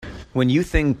when you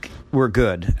think we're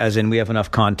good, as in we have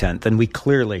enough content, then we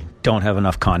clearly don't have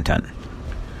enough content.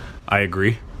 I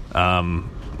agree.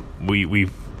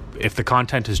 If the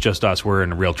content is just us, we're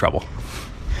in real trouble.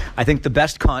 I think the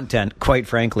best content, quite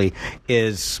frankly,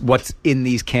 is what's in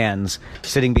these cans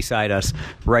sitting beside us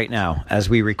right now as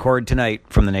we record tonight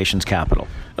from the nation's capital.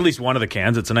 At least one of the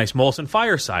cans. It's a nice Molson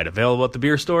Fireside, available at the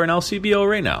beer store in LCBO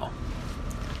right now.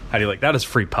 How do you like that as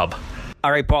free pub?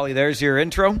 All right, Paulie, there's your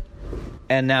intro.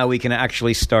 And now we can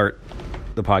actually start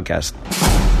the podcast.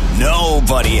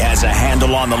 Nobody has a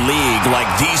handle on the league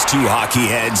like these two hockey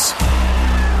heads.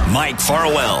 Mike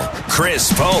Farwell,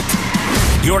 Chris Pope,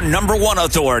 your number one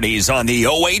authorities on the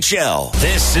OHL.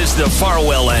 This is the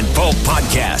Farwell and Pope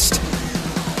podcast.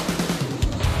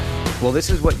 Well, this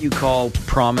is what you call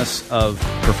promise of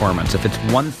performance. If it's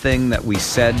one thing that we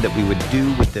said that we would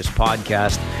do with this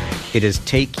podcast, it is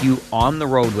take you on the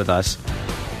road with us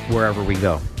wherever we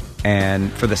go.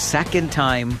 And for the second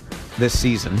time this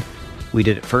season, we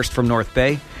did it first from North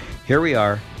Bay. Here we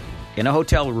are in a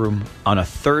hotel room on a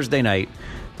Thursday night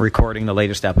recording the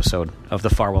latest episode of the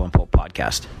Farwell and Pope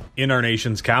podcast. In our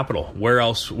nation's capital. Where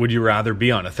else would you rather be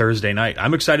on a Thursday night?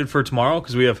 I'm excited for tomorrow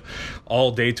because we have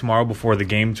all day tomorrow before the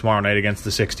game tomorrow night against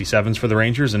the 67s for the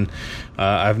Rangers. And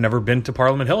I've never been to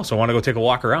Parliament Hill, so I want to go take a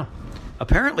walk around.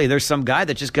 Apparently there's some guy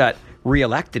that just got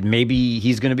reelected. Maybe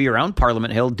he's going to be around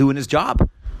Parliament Hill doing his job.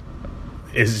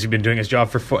 Has he been doing his job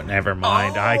for foot? Never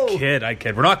mind. I kid.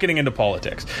 We're not getting into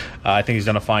politics. I think he's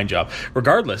done a fine job.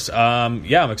 Regardless, I'm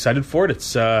excited for it.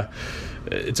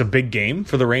 It's a big game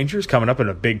for the Rangers coming up in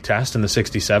a big test in the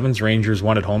 67s. Rangers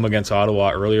won at home against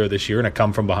Ottawa earlier this year in a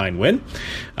come-from-behind win.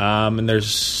 And there's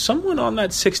someone on that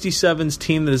 67s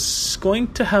team that's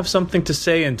going to have something to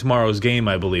say in tomorrow's game,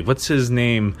 I believe. What's his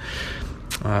name?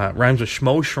 Rhymes with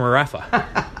Shmo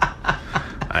Shmarefa.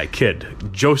 I kid.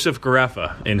 Joseph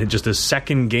Garefa, in just his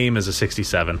second game as a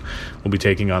 67, will be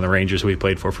taking on the Rangers, who he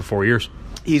played for 4 years.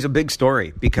 He's a big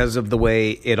story because of the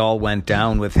way it all went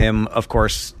down with him, of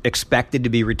course, expected to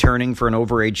be returning for an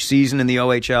overage season in the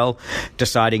OHL,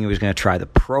 deciding he was going to try the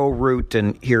pro route,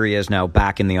 and here he is now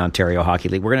back in the Ontario Hockey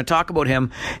League. We're going to talk about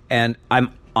him, and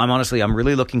I'm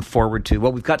really looking forward to,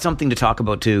 well, we've got something to talk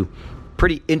about too.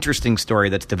 Pretty interesting story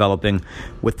that's developing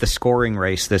with the scoring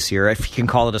race this year. If you can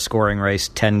call it a scoring race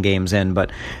 10 games in,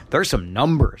 but there's some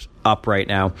numbers up right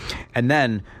now. And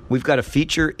then we've got a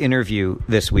feature interview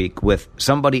this week with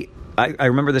somebody. I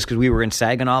remember this because we were in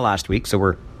Saginaw last week, so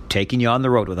we're taking you on the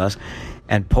road with us.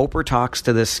 And Poper talks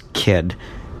to this kid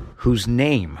whose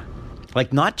name,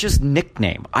 like not just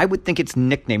nickname, I would think it's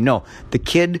nickname. No, the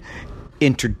kid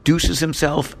introduces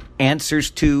himself,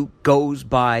 answers to, goes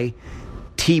by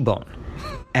T-Bone.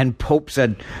 And Pope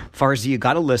said, Farzy, you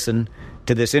got to listen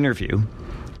to this interview.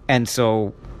 And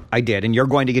so I did. And you're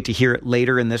going to get to hear it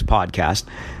later in this podcast.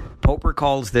 Poper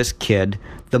calls this kid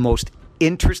the most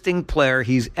interesting player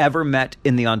he's ever met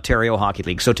in the Ontario Hockey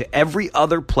League. So to every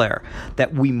other player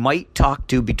that we might talk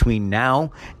to between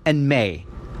now and May,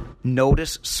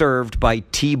 notice served by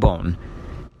T-Bone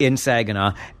in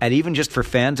Saginaw. And even just for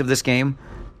fans of this game,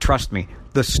 trust me,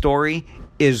 the story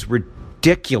is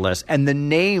ridiculous. And the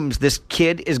names this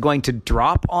kid is going to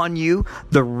drop on you,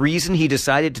 the reason he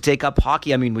decided to take up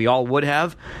hockey, I mean, we all would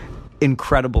have.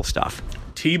 Incredible stuff.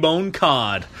 T-Bone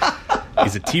Cod.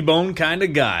 He's a T-Bone kind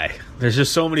of guy. There's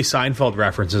just so many Seinfeld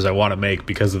references I want to make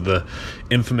because of the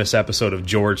infamous episode of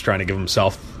George trying to give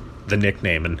himself the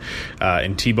nickname. And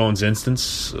in T-Bone's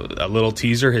instance, a little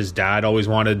teaser, his dad always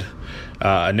wanted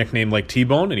a nickname like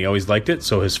T-Bone, and he always liked it.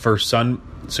 So his first son,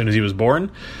 as soon as he was born,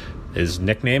 his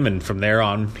nickname, and from there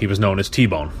on, he was known as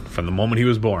T-Bone from the moment he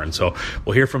was born. So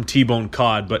we'll hear from T-Bone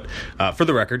Cod, but for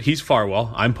the record, he's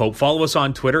Farwell. I'm Pope. Follow us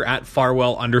on Twitter at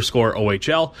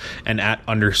Farwell_OHL and at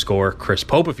 _Chris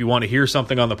Pope. If you want to hear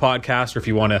something on the podcast or if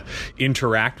you want to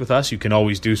interact with us, you can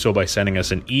always do so by sending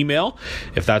us an email,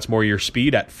 if that's more your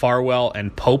speed, at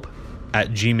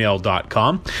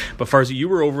farwellandpope@gmail.com. But Farzy, you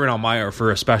were over in Elmira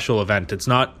for a special event. It's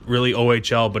not really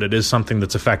OHL, but it is something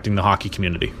that's affecting the hockey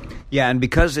community. Yeah, and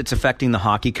because it's affecting the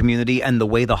hockey community and the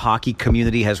way the hockey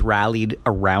community has rallied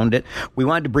around it, we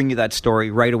wanted to bring you that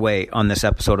story right away on this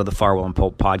episode of the Farwell and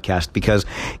Pope podcast, because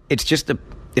it's a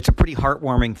pretty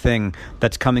heartwarming thing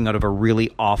that's coming out of a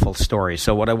really awful story.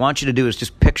 So what I want you to do is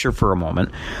just picture for a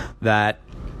moment that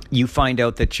you find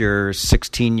out that your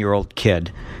 16-year-old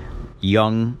kid,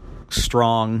 young,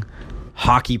 strong,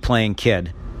 hockey-playing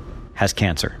kid, has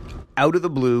cancer. Out of the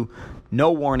blue,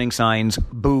 no warning signs,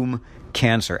 boom,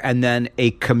 cancer. And then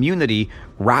a community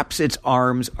wraps its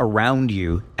arms around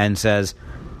you and says,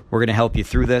 we're going to help you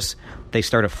through this. They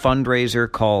start a fundraiser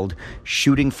called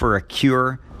Shooting for a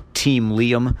Cure, Team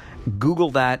Liam,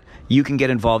 Google that. You can get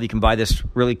involved. You can buy this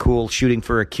really cool Shooting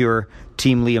for a Cure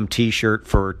Team Liam t-shirt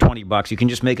for $20. You can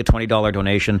just make a $20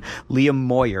 donation. Liam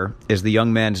Moyer is the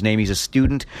young man's name. He's a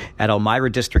student at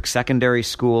Elmira District Secondary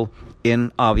School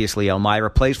in, obviously, Elmira.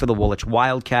 Plays for the Woolwich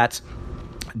Wildcats.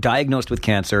 Diagnosed with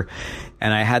cancer.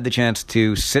 And I had the chance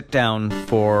to sit down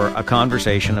for a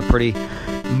conversation, a pretty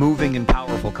moving and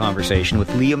powerful conversation with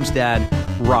Liam's dad,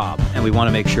 Rob. And we want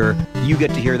to make sure you get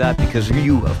to hear that because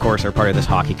you, of course, are part of this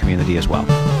hockey community as well.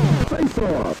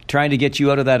 Trying to get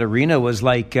you out of that arena was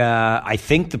like, I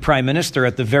think the Prime Minister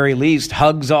at the very least,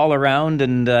 hugs all around,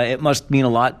 and it must mean a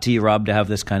lot to you, Rob, to have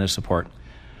this kind of support.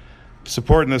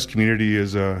 Support in this community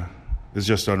is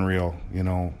just unreal. You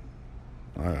know,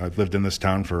 I've lived in this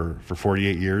town for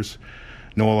 48 years,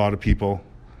 know a lot of people,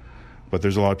 but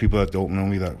there's a lot of people that don't know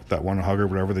me that want to hug or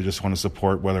whatever. They just want to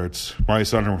support, whether it's my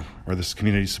son or this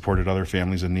community supported other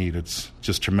families in need. It's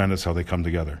just tremendous how they come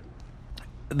together.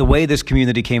 The way this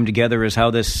community came together is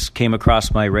how this came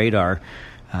across my radar.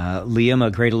 Liam,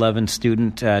 a grade 11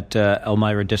 student at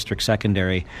Elmira District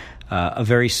Secondary, a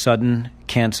very sudden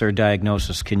cancer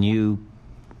diagnosis. Can you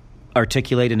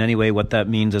articulate in any way what that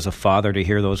means as a father to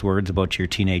hear those words about your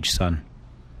teenage son?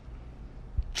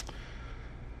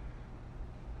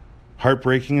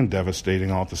 Heartbreaking and devastating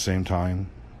all at the same time.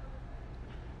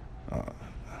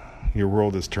 Your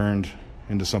world is turned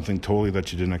into something totally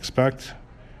that you didn't expect.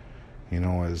 You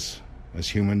know, as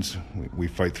humans, we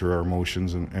fight through our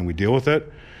emotions and we deal with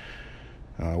it.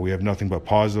 We have nothing but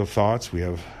positive thoughts. We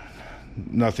have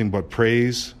nothing but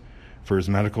praise for his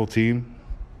medical team.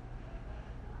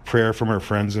 Prayer from our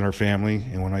friends and our family.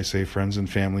 And when I say friends and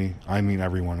family, I mean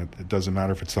everyone. It doesn't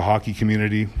matter if it's the hockey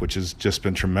community, which has just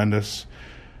been tremendous.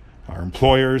 Our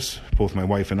employers, both my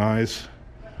wife and I's.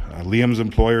 Liam's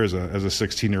employer as a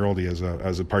 16-year-old, he has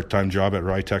a part-time job at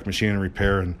Rytech Machine and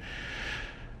Repair, and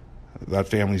that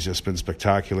family's just been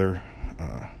spectacular.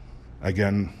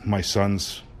 Again, my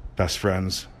son's best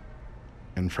friends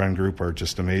and friend group are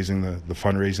just amazing. The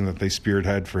fundraising that they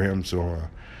spearhead for him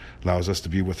allows us to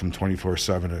be with him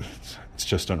 24/7. It's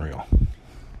just unreal.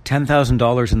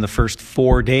 $10,000 in the first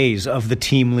 4 days of the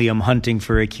Team Liam hunting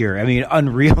for a cure. I mean,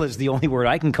 unreal is the only word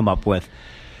I can come up with.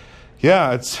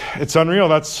 Yeah, it's unreal.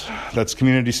 That's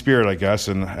community spirit, I guess.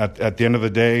 And at the end of the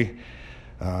day,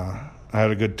 I had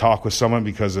a good talk with someone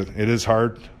because it is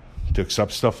hard to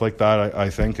accept stuff like that. I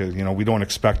think, you know, we don't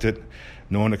expect it.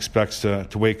 No one expects to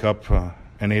wake up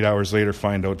and 8 hours later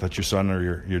find out that your son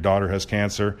or your daughter has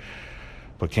cancer.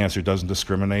 But cancer doesn't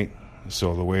discriminate.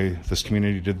 So the way this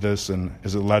community did this and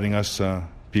is it letting us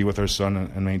be with our son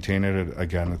and maintain it,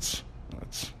 again, it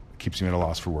keeps me at a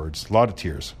loss for words. A lot of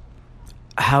tears.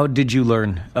 How did you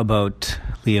learn about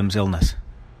Liam's illness?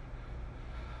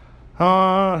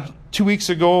 2 weeks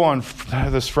ago on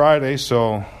this Friday,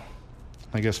 so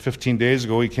I guess 15 days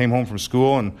ago, he came home from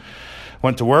school and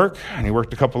went to work, and he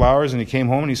worked a couple hours, and he came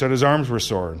home and he said his arms were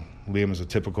sore. Liam is a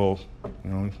typical,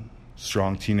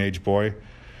 strong teenage boy,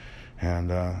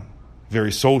 and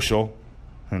very social,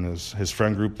 and his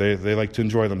friend group, they like to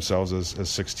enjoy themselves as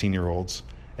 16-year-olds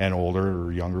and older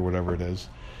or younger, whatever it is.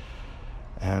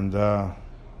 And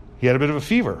he had a bit of a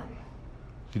fever.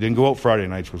 He didn't go out Friday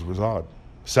nights, which was odd.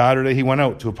 Saturday, he went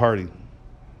out to a party.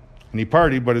 And he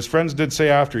partied, but his friends did say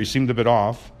after he seemed a bit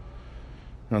off.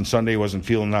 And on Sunday, he wasn't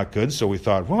feeling that good, so we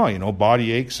thought, well,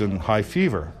 body aches and high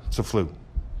fever. It's a flu.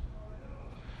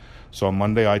 So on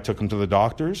Monday, I took him to the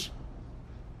doctors.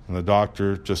 And the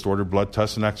doctor just ordered blood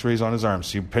tests and x-rays on his arms.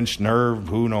 See, pinched nerve,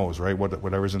 who knows, right?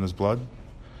 Whatever's in his blood.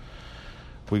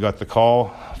 We got the call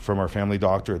from our family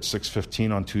doctor at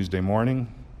 6:15 on Tuesday morning.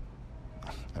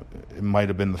 It might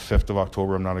have been the 5th of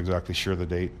October. I'm not exactly sure the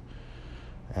date.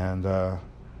 And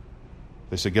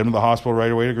they said, get him to the hospital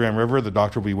right away to Grand River. The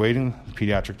doctor will be waiting, the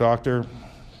pediatric doctor.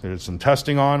 They did some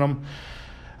testing on him.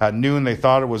 At noon, they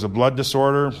thought it was a blood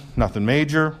disorder, nothing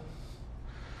major.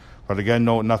 But again,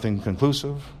 nothing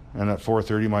conclusive. And at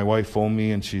 4:30, my wife phoned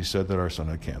me, and she said that our son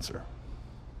had cancer.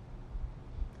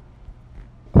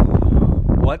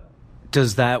 What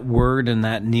does that word and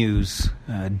that news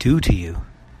do to you?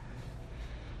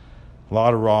 A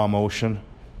lot of raw emotion,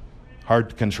 hard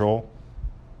to control.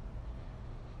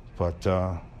 But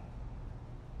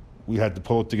we had to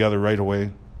pull it together right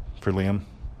away for Liam.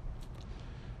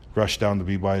 Rushed down to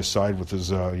be by his side with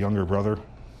his younger brother.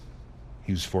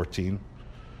 He was 14.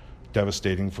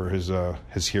 Devastating for his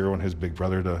hero and his big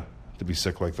brother to be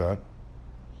sick like that.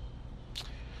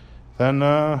 Then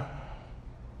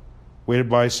waited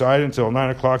by his side until 9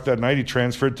 o'clock that night. He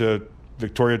transferred to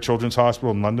Victoria Children's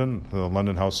Hospital in London, the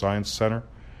London Health Science Centre.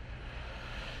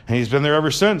 And he's been there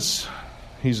ever since.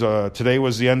 today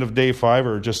was the end of day 5,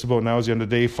 or just about now is the end of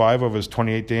day 5 of his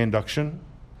 28-day induction.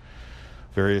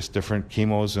 Various different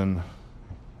chemos and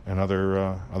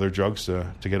other drugs to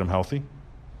get him healthy.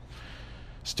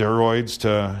 Steroids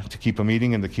to keep him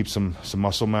eating and to keep some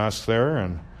muscle mass there,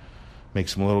 and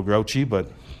makes him a little grouchy,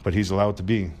 but he's allowed to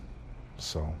be.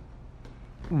 So,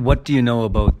 what do you know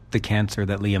about the cancer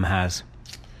that Liam has?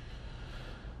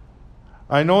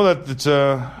 I know that it's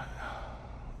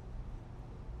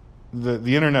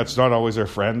the internet's not always our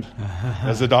friend,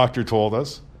 as the doctor told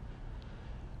us.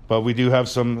 But we do have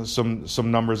some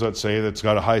numbers that say that it's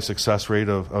got a high success rate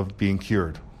of being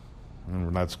cured,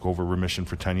 and that's over remission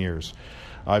for 10 years.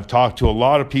 I've talked to a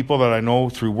lot of people that I know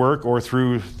through work or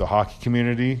through the hockey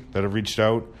community that have reached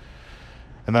out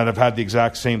and that have had the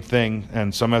exact same thing,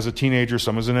 and some as a teenager,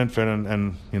 some as an infant,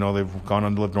 and they've gone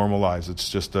on to live normal lives. It's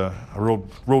just a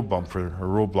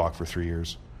roadblock for 3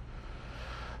 years.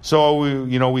 So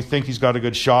we think he's got a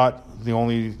good shot. The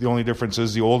only difference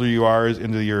is the older you are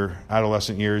into your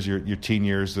adolescent years, your teen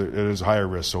years, it is higher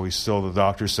risk. So the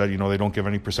doctor said, they don't give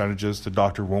any percentages. The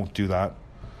doctor won't do that.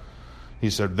 He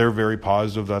said they're very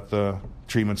positive that the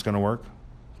treatment's going to work,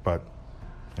 but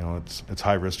it's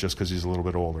high risk just because he's a little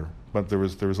bit older. But there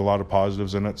was a lot of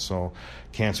positives in it. So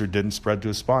cancer didn't spread to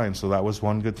his spine. So that was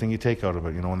one good thing you take out of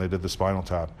it. When they did the spinal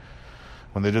tap.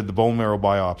 When they did the bone marrow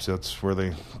biopsy, that's where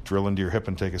they drill into your hip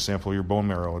and take a sample of your bone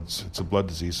marrow. It's a blood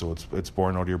disease, so it's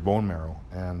born out of your bone marrow.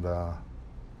 And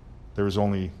there was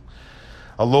only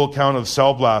a low count of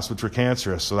cell blasts, which were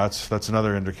cancerous. So that's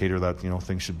another indicator that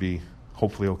things should be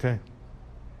hopefully okay.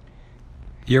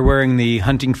 You're wearing the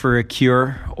Hunting for a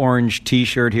Cure orange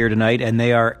T-shirt here tonight, and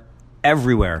they are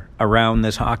everywhere around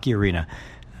this hockey arena.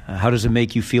 How does it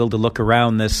make you feel to look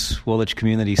around this Woolwich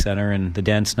Community Centre and the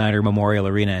Dan Snyder Memorial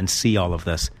Arena and see all of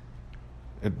this?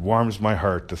 It warms my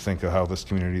heart to think of how this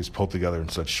community is pulled together in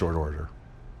such short order.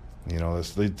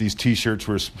 These T-shirts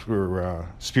were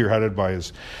spearheaded by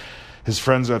his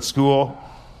friends at school,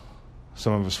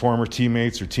 some of his former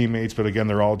teammates, but again,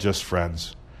 they're all just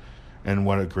friends. And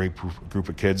what a great group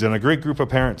of kids, and a great group of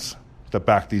parents that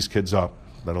back these kids up,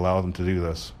 that allow them to do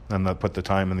this, and that put the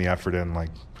time and the effort in.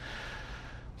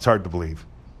 It's hard to believe.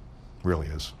 It really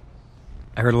is.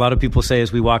 I heard a lot of people say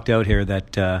as we walked out here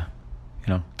that,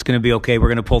 it's going to be okay. We're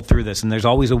going to pull through this. And there's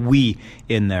always a we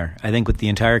in there. I think with the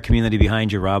entire community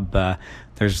behind you, Rob,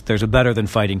 there's a better than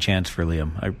fighting chance for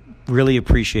Liam. I really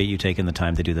appreciate you taking the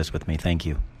time to do this with me. Thank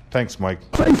you. Thanks, Mike.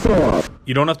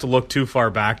 You don't have to look too far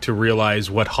back to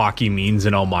realize what hockey means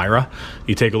in Elmira.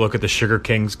 You take a look at the Sugar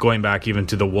Kings, going back even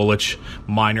to the Woolwich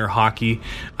minor hockey.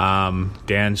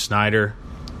 Dan Snyder.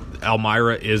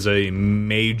 Elmira is a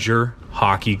major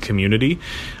hockey community.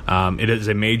 It is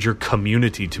a major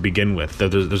community to begin with.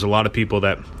 There's a lot of people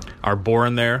that are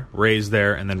born there, raised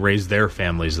there, and then raise their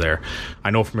families there.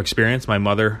 I know from experience, my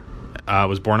mother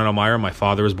was born in Elmira. My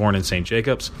father was born in St.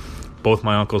 Jacobs. Both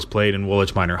my uncles played in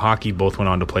Woolwich minor hockey. Both went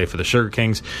on to play for the Sugar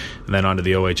Kings and then on to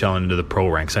the OHL and into the pro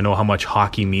ranks. I know how much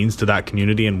hockey means to that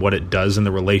community and what it does in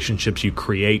the relationships you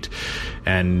create,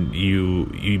 and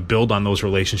you build on those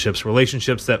relationships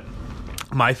that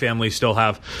my family still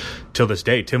have till this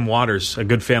day. Tim Waters, a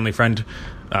good family friend,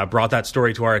 brought that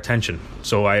story to our attention.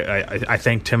 So I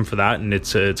thank Tim for that, and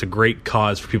it's a great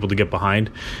cause for people to get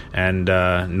behind, and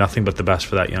nothing but the best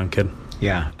for that young kid.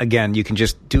 Yeah. Again, you can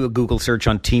just do a Google search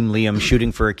on Team Liam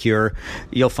Shooting for a Cure.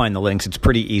 You'll find the links. It's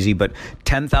pretty easy, but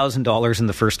 $10,000 in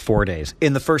the first 4 days.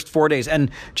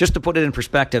 And just to put it in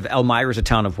perspective, Elmira is a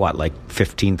town of what, like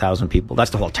 15,000 people?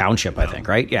 That's the whole township, I think,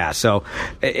 right? Yeah. So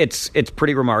it's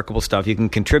pretty remarkable stuff. You can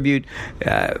contribute,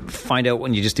 find out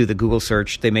when you just do the Google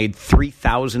search. They made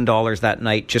 $3,000 that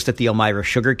night just at the Elmira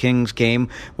Sugar Kings game,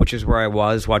 which is where I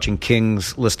was watching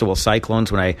Kings Listowel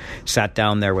Cyclones when I sat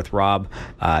down there with Rob.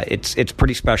 It's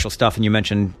pretty special stuff. And you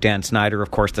mentioned Dan Snyder.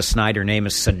 Of course, the Snyder name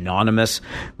is synonymous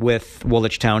with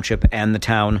Woolwich Township and the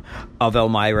town of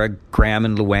Elmira. Graham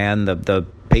and Luann, the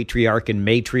patriarch and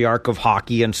matriarch of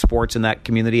hockey and sports in that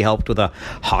community, helped with a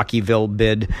Hockeyville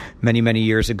bid many, many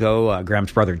years ago.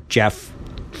 Graham's brother, Jeff,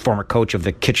 former coach of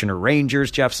the Kitchener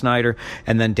Rangers, Jeff Snyder.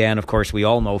 And then Dan, of course, we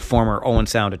all know, former Owen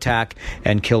Sound Attack,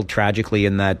 and killed tragically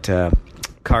in that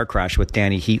car crash with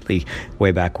Danny Heatley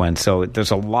way back when. So there's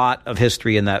a lot of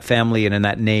history in that family and in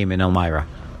that name in Elmira.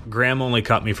 Graham only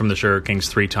cut me from the Sugar Kings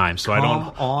 3 times, so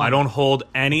I don't hold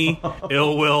any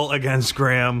ill will against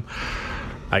Graham.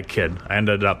 I kid. I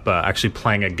ended up actually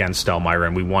playing against Elmira,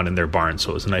 and we won in their barn,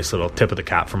 so it was a nice little tip of the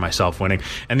cap for myself winning.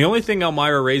 And the only thing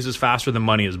Elmira raises faster than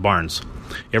money is barns.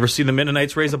 You ever see the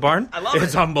Mennonites raise a barn? I love it.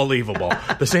 It's unbelievable.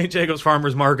 The St. Jacobs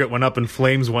Farmers Market went up in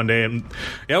flames one day, and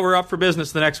yeah, we're up for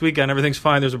business the next weekend. Everything's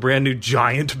fine. There's a brand new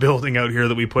giant building out here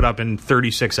that we put up in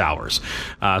 36 hours.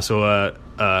 So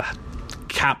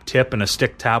cap tip and a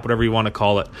stick tap, whatever you want to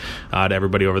call it, to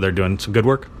everybody over there doing some good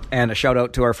work. And a shout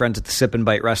out to our friends at the Sip and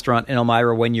Bite restaurant in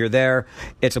Elmira. When you're there,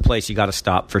 it's a place you got to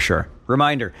stop for sure.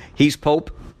 Reminder, he's Pope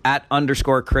at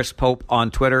 _Chris Pope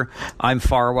on Twitter. I'm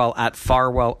Farwell at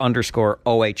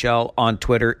Farwell_OHL on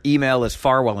Twitter. Email is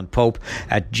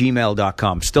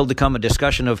farwellandpope@gmail.com. Still to come, a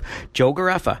discussion of Joe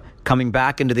Garefa coming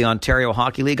back into the Ontario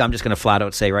Hockey League. I'm just going to flat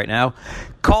out say right now,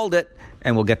 called it.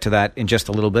 And we'll get to that in just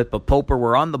a little bit. But Poper,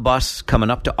 we're on the bus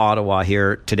coming up to Ottawa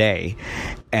here today,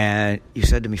 and you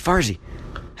said to me, Farzy,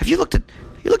 have you looked at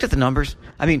the numbers?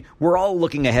 I mean, we're all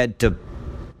looking ahead to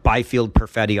Byfield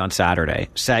Perfetti on Saturday,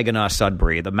 Saginaw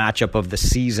Sudbury, the matchup of the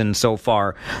season so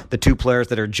far, the two players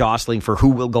that are jostling for who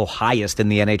will go highest in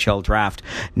the NHL draft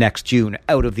next June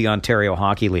out of the Ontario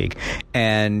Hockey League.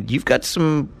 And you've got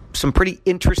some pretty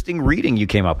interesting reading you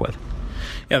came up with.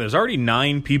 Yeah, there's already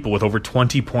 9 people with over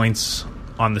 20 points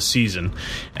on the season,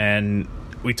 and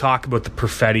we talk about the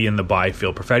Perfetti and the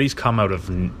Byfield. Perfetti's come out of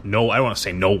I don't want to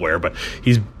say nowhere, but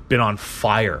he's been on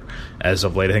fire as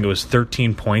of late. I think it was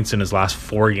 13 points in his last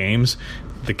 4 games.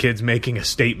 The kid's making a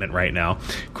statement right now.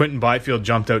 Quinton Byfield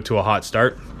jumped out to a hot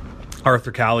start.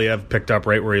 Arthur Kaliev picked up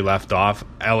right where he left off.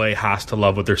 LA has to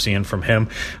love what they're seeing from him.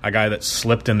 A guy that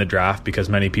slipped in the draft because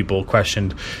many people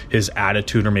questioned his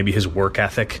attitude or maybe his work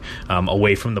ethic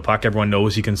away from the puck. Everyone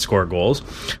knows he can score goals.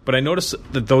 But I noticed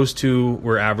that those two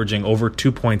were averaging over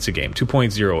 2 points a game,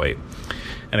 2.08.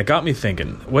 And it got me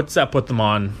thinking, what's that put them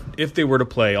on if they were to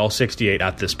play all 68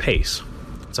 at this pace?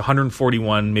 It's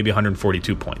 141, maybe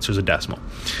 142 points. There's a decimal.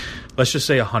 Let's just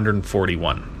say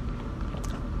 141.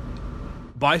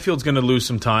 Byfield's going to lose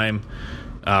some time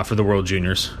for the World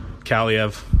Juniors.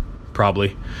 Kaliev,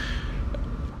 probably.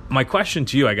 My question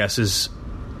to you, I guess, is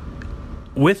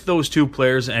with those two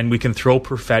players, and we can throw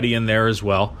Perfetti in there as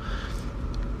well,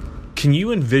 can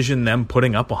you envision them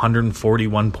putting up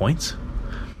 141 points?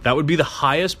 That would be the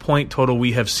highest point total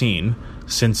we have seen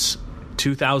since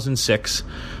 2006,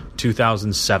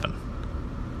 2007.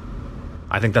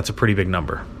 I think that's a pretty big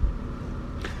number.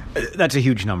 That's a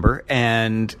huge number,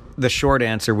 and the short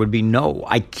answer would be no.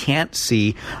 I can't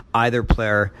see either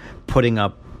player putting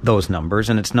up those numbers,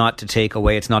 and it's not to take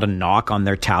away, it's not a knock on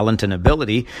their talent and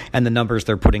ability and the numbers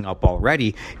they're putting up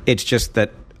already. It's just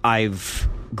that I've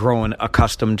grown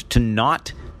accustomed to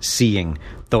not seeing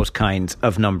those kinds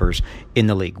of numbers in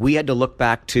the league. We had to look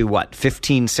back to,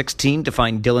 15-16 to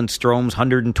find Dylan Strome's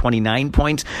 129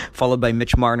 points, followed by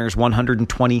Mitch Marner's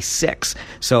 126.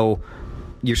 So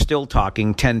you're still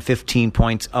talking 10, 15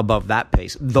 points above that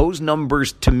pace. Those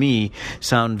numbers, to me,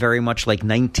 sound very much like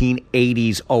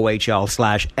 1980s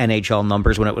OHL/NHL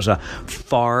numbers when it was a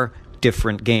far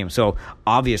different game. So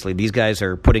obviously these guys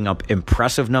are putting up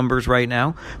impressive numbers right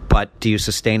now, but do you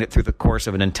sustain it through the course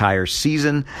of an entire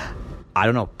season? I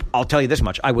don't know. I'll tell you this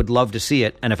much. I would love to see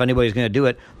it. And if anybody's going to do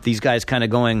it, these guys kind of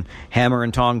going hammer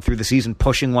and tong through the season,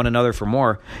 pushing one another for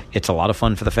more. It's a lot of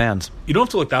fun for the fans. You don't have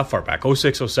to look that far back.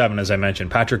 06-07, as I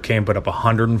mentioned, Patrick Kane put up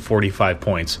 145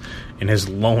 points in his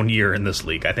lone year in this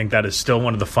league. I think that is still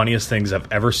one of the funniest things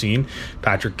I've ever seen.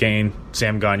 Patrick Kane,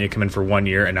 Sam Gagner come in for 1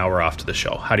 year, and now we're off to the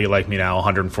show. How do you like me now?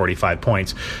 145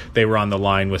 points. They were on the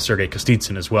line with Sergei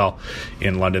Kostitsyn as well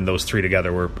in London. Those three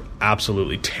together were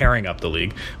absolutely tearing up the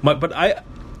league. But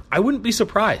I wouldn't be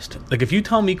surprised. Like, if you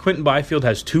tell me Quinton Byfield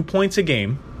has 2 points a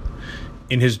game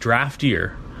in his draft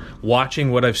year,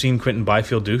 watching what I've seen Quinton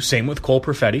Byfield do, same with Cole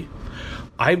Perfetti,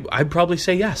 I'd probably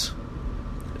say yes.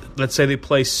 Let's say they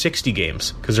play 60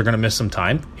 games because they're going to miss some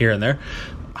time here and there.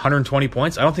 120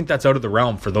 points, I don't think that's out of the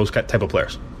realm for those type of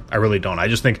players. I really don't. I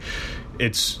just think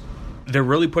they're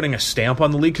really putting a stamp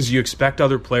on the league because you expect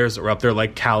other players that were up there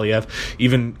like Kaliev,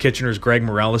 even Kitchener's Greg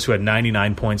Morales, who had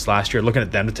 99 points last year, looking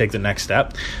at them to take the next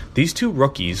step. These two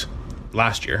rookies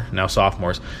last year, now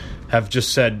sophomores, have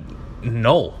just said,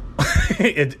 no,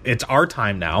 it's our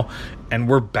time now, and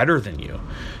we're better than you.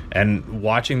 And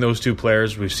watching those two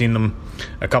players, we've seen them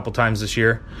a couple times this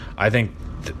year, I think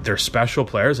they're special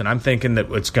players, and I'm thinking that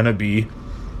it's going to be,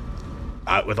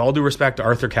 with all due respect to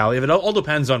Arthur Kaliev, it all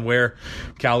depends on where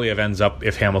Kaliev ends up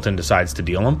if Hamilton decides to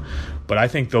deal him. But I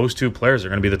think those two players are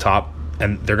going to be the top,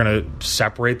 and they're going to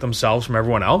separate themselves from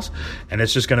everyone else. And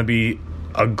it's just going to be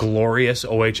a glorious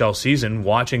OHL season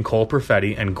watching Cole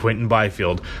Perfetti and Quinton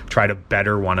Byfield try to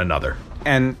better one another.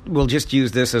 And we'll just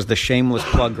use this as the shameless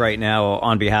plug right now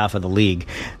on behalf of the league.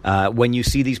 When you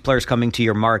see these players coming to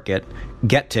your market,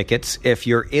 get tickets. If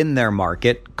you're in their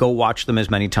market, go watch them as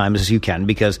many times as you can,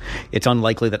 because it's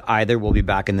unlikely that either will be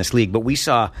back in this league. But we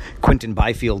saw Quinton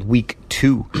Byfield week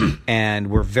 2, and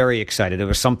we're very excited. It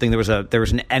was something. There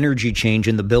was an energy change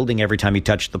in the building every time he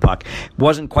touched the puck.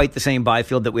 Wasn't quite the same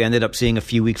Byfield that we ended up seeing a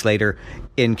few weeks later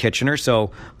in Kitchener. So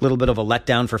a little bit of a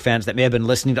letdown for fans that may have been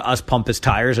listening to us pump his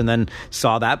tires and then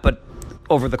saw that. But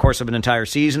over the course of an entire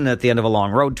season, at the end of a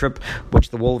long road trip,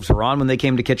 which the Wolves were on when they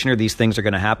came to Kitchener, these things are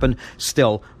going to happen.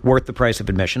 Still worth the price of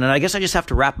admission. And I guess I just have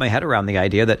to wrap my head around the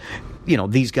idea that,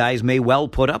 these guys may well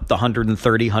put up the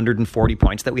 130, 140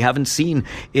 points that we haven't seen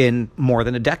in more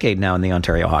than a decade now in the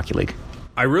Ontario Hockey League.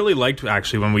 I really liked,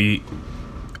 actually, when we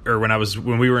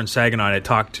were in Saginaw, I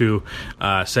talked to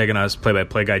Saginaw's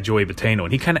play-by-play guy, Joey Bottano,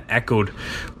 and he kind of echoed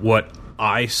what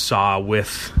I saw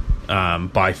with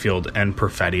Byfield and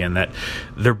Perfetti, and that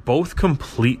they're both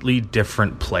completely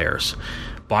different players.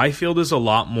 Byfield is a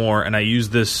lot more, and I use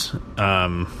this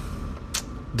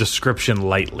description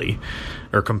lightly,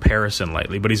 or comparison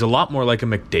lightly, but he's a lot more like a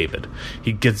McDavid.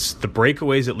 He gets the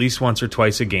breakaways at least once or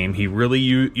twice a game. He really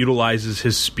utilizes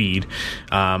his speed.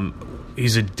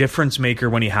 He's a difference maker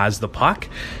when he has the puck,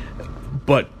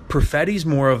 but Perfetti's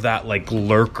more of that like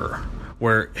lurker,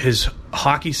 where his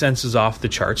hockey sense is off the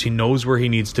charts. He knows where he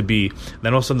needs to be.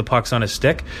 Then all of a sudden the puck's on his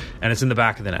stick, and it's in the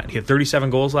back of the net. He had 37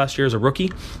 goals last year as a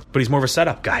rookie, but he's more of a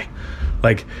setup guy.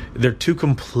 Like, they're two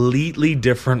completely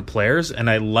different players, and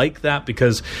I like that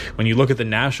because when you look at the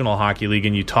National Hockey League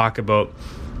and you talk about,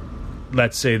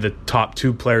 let's say, the top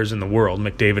 2 players in the world,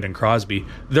 McDavid and Crosby,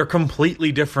 they're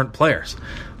completely different players.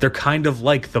 They're kind of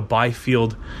like the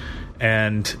Byfield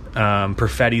and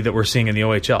Perfetti that we're seeing in the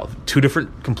OHL. 2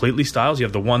 different completely styles. You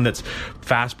have the one that's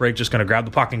fast break, just going to grab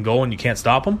the puck and go and you can't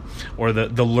stop him, or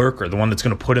the lurker, the one that's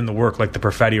going to put in the work like the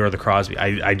Perfetti or the Crosby.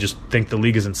 I just think the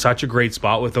league is in such a great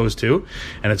spot with those 2,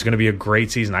 and it's going to be a great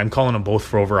season. I'm calling them both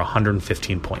for over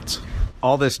 115 points.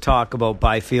 All this talk about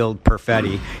Byfield,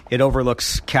 Perfetti, it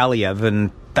overlooks Kaliev,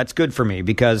 and that's good for me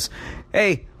because,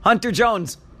 hey, Hunter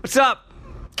Jones, what's up?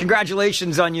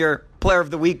 Congratulations on your Player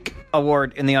of the Week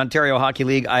award in the Ontario Hockey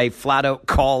League. I flat out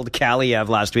called Kaliev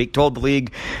last week, told the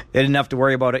league they didn't have to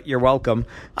worry about it. You're welcome.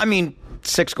 I mean,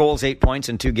 6 goals, 8 points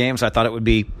in 2 games. I thought it would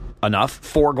be enough.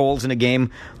 4 goals in a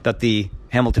game that the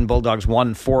Hamilton Bulldogs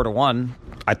won 4-1.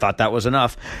 I thought that was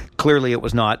enough. Clearly it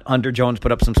was not. Hunter Jones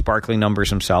put up some sparkling numbers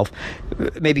himself.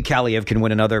 Maybe Kaliev can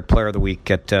win another Player of the Week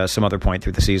at some other point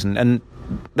through the season. And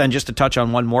then just to touch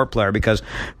on one more player, because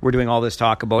we're doing all this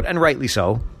talk about, and rightly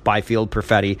so, Byfield,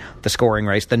 Perfetti, the scoring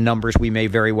race, the numbers we may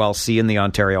very well see in the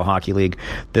Ontario Hockey League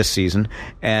this season.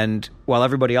 And while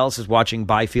everybody else is watching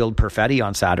Byfield, Perfetti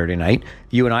on Saturday night,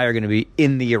 you and I are going to be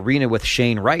in the arena with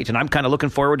Shane Wright, and I'm kind of looking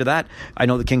forward to that. I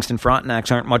know the Kingston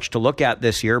Frontenacs aren't much to look at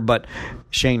this year, but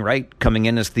Shane Wright coming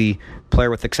in as the player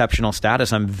with exceptional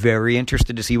status, I'm very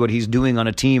interested to see what he's doing on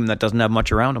a team that doesn't have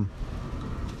much around him.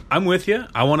 I'm with you.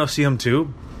 I want to see him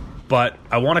too, but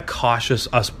I want to caution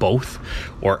us both,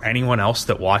 or anyone else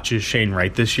that watches Shane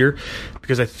Wright this year,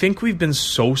 because I think we've been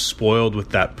so spoiled with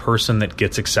that person that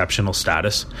gets exceptional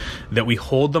status that we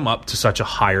hold them up to such a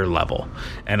higher level.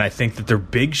 And I think that they're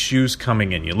big shoes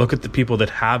coming in. You look at the people that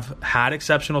have had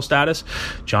exceptional status,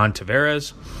 John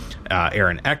Tavares,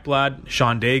 Aaron Ekblad,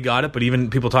 Sean Day got it, but even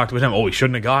people talked about him, he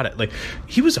shouldn't have got it. Like,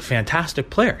 he was a fantastic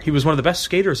player. He was one of the best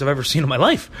skaters I've ever seen in my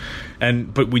life.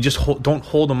 But we just don't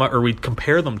hold them up, or we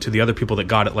compare them to the other people that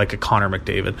got it, like a Connor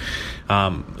McDavid.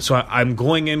 So I'm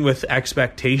going in with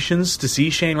expectations to see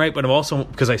Shane Wright, but I'm also,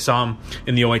 because I saw him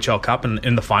in the OHL Cup and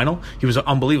in the final, he was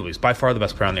unbelievable. He's by far the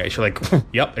best player on the ice. You're like,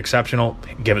 yep, exceptional,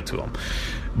 give it to him.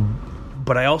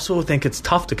 But I also think it's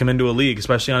tough to come into a league,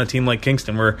 especially on a team like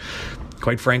Kingston, where,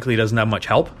 quite frankly, he doesn't have much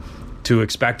help, to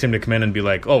expect him to come in and be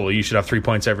like, you should have 3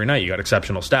 points every night. You got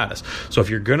exceptional status. So if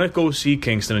you're going to go see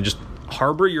Kingston and just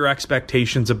harbor your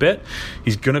expectations a bit,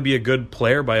 he's going to be a good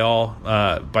player by all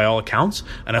accounts.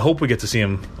 And I hope we get to see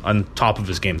him on top of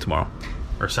his game tomorrow.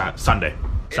 Or Saturday.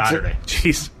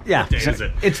 Jeez. Yeah. What day is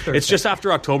it? It's just after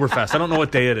Oktoberfest. I don't know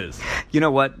what day it is. You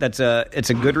know what? It's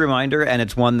a good reminder, and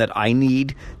it's one that I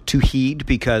need to heed,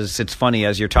 because it's funny,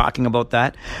 as you're talking about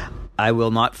that, I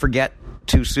will not forget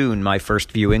too soon my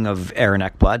first viewing of Aaron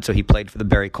Ekblad. So he played for the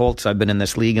Barrie Colts. I've been in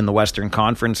this league in the Western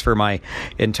Conference for my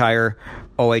entire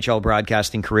OHL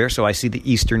broadcasting career. So I see the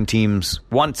Eastern teams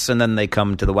once, and then they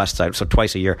come to the West side, so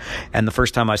twice a year. And the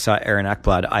first time I saw Aaron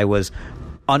Ekblad, I was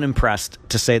unimpressed,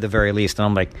 to say the very least. And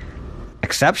I'm like,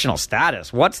 Exceptional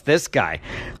status. What's this guy?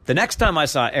 The next time I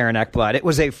saw Aaron Ekblad, it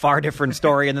was a far different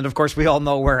story. And then, of course, we all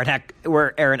know where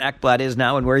Aaron Ekblad is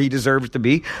now and where he deserves to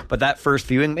be. But that first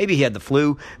viewing, maybe he had the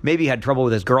flu. Maybe he had trouble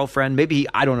with his girlfriend. Maybe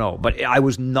I don't know. But I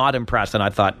was not impressed. And I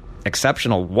thought,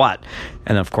 exceptional what?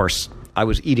 And, of course, I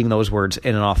was eating those words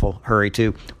in an awful hurry,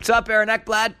 too. What's up, Aaron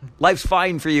Ekblad? Life's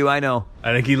fine for you, I know.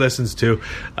 I think he listens, too.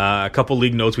 A couple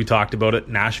league notes, we talked about it.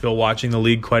 Nashville watching the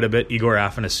league quite a bit. Igor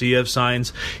Afanasiev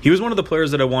signs. He was one of the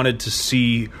players that I wanted to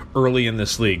see early in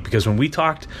this league, because when we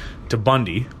talked to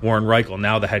Bundy, Warren Reichel,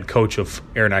 now the head coach of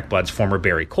Aaron Ekblad's former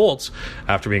Barrie Colts,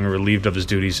 after being relieved of his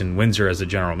duties in Windsor as the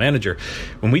general manager,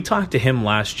 when we talked to him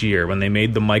last year, when they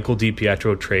made the Michael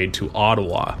DiPietro trade to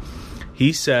Ottawa,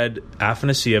 he said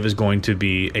Afanasiev is going to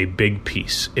be a big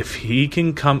piece. If he's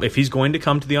going to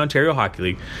come to the Ontario Hockey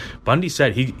League, Bundy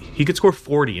said he could score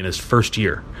 40 in his first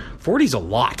year. 40's a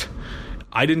lot.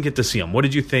 I didn't get to see him. What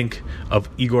did you think of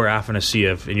Igor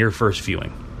Afanasiev in your first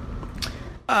viewing?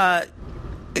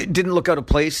 It didn't look out of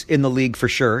place in the league for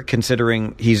sure,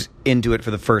 considering he's into it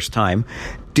for the first time.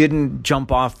 Didn't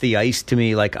jump off the ice to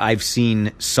me like I've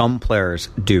seen some players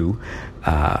do,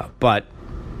 but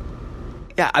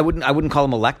yeah, I wouldn't call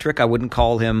him electric. I wouldn't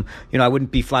call him, I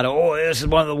wouldn't be flat out, this is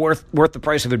one of the worth the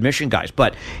price of admission guys.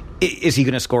 But is he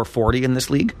going to score 40 in this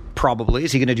league? Probably.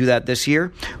 Is he going to do that this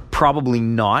year? Probably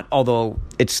not, although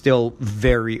it's still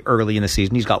very early in the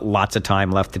season. He's got lots of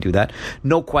time left to do that.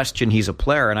 No question he's a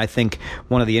player, and I think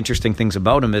one of the interesting things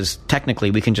about him is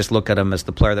technically we can just look at him as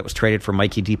the player that was traded for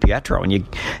Mikey DiPietro. And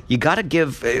you got to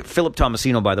give Philip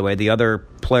Tomasino, by the way, the other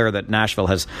player that Nashville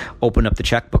has opened up the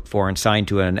checkbook for and signed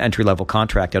to an entry-level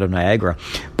contract out of Niagara.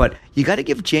 But you got to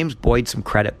give James Boyd some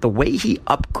credit. The way he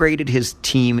upgraded his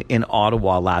team in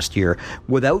Ottawa last year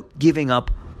without giving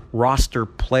up roster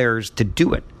players to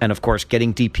do it. And of course,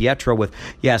 getting DiPietro with,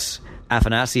 yes,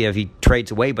 Afanasiev, he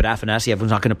trades away, but Afanasiev was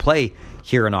not going to play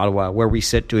here in Ottawa where we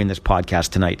sit doing this podcast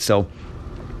tonight. So,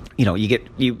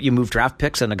 you move draft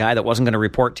picks and a guy that wasn't going to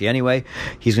report to you anyway.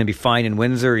 He's going to be fine in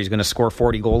Windsor. He's going to score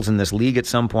 40 goals in this league at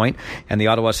some point. And the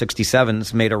Ottawa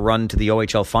 67s made a run to the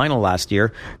OHL final last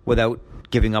year without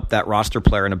giving up that roster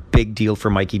player and a big deal for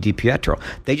Mikey DiPietro.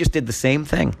 They just did the same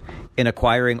thing in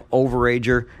acquiring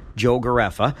overager Joe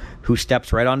Gareffa, who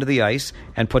steps right onto the ice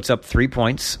and puts up 3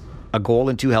 points, a goal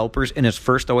and 2 helpers in his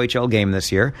first OHL game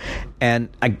this year. And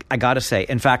I got to say,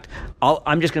 in fact,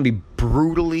 I'm just going to be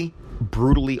brutally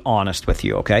honest with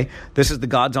you, okay? This is the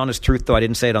God's honest truth, though I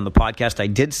didn't say it on the podcast. I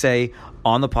did say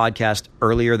on the podcast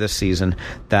earlier this season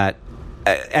that,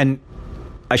 and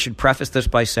I should preface this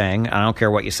by saying, I don't care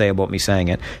what you say about me saying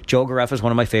it, Joe Gareffa is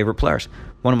one of my favorite players.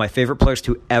 One of my favorite players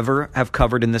to ever have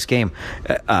covered in this game.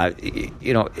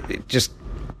 Just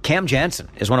Cam Jansen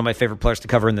is one of my favorite players to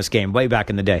cover in this game way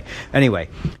back in the day. Anyway,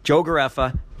 Joe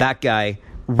Gareffa, that guy,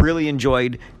 really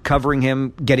enjoyed covering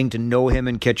him, getting to know him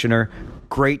in Kitchener.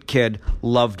 Great kid,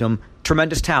 loved him,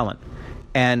 tremendous talent.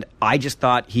 And I just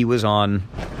thought he was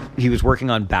working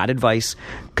on bad advice,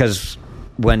 because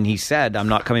when he said, I'm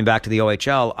not coming back to the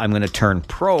OHL, I'm going to turn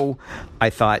pro, I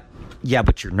thought, yeah,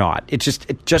 but you're not. It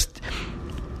just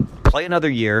play another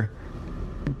year,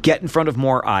 get in front of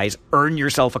more eyes, earn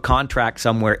yourself a contract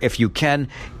somewhere if you can.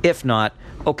 If not,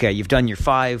 okay, you've done your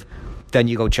 5, then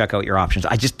you go check out your options.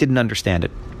 I just didn't understand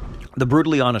it. The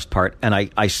brutally honest part, and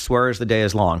I swear as the day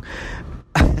is long,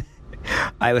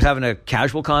 I was having a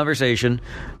casual conversation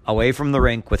away from the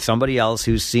rink with somebody else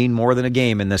who's seen more than a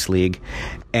game in this league,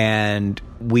 and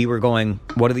we were going,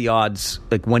 what are the odds?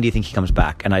 Like, when do you think he comes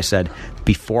back? And I said,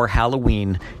 before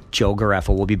Halloween, Joe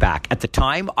Gareffa will be back. At the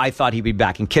time, I thought he'd be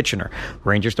back in Kitchener.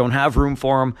 Rangers don't have room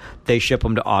for him. They ship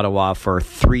him to Ottawa for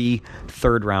 3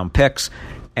 third-round picks.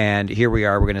 And here we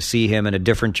are. We're going to see him in a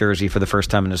different jersey for the first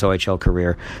time in his OHL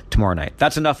career tomorrow night.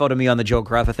 That's enough out of me on the Joe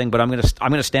Gareffa thing, but I'm going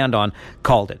to stand on,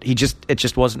 called it. It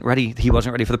just wasn't ready. He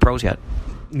wasn't ready for the pros yet.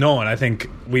 No, and I think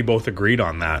we both agreed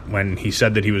on that when he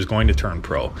said that he was going to turn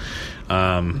pro.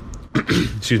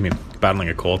 Excuse me, battling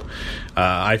a cold.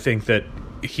 I think that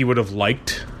he would have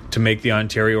liked to make the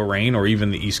Ontario Reign or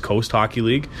even the East Coast Hockey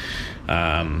League.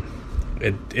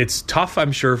 It's tough,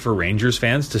 I'm sure, for Rangers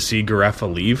fans to see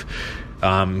Gareffa leave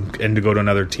and to go to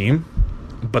another team.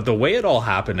 But the way it all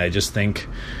happened, I just think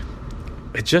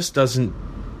it just doesn't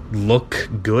look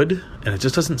good, and it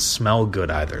just doesn't smell good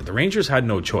either. The Rangers had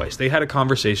no choice. They had a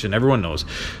conversation, everyone knows,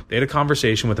 they had a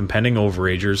conversation with impending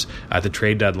overagers at the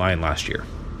trade deadline last year.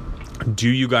 Do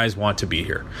you guys want to be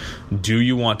here? Do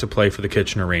you want to play for the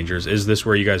Kitchener Rangers? Is this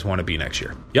where you guys want to be next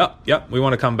year? Yep, we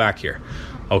want to come back here.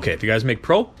 Okay, if you guys make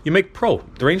pro, you make pro.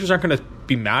 The Rangers aren't going to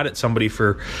be mad at somebody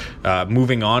for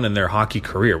moving on in their hockey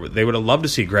career. They would have loved to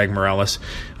see Greg Morales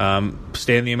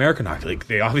stay in the American Hockey League.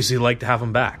 They obviously like to have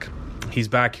him back. He's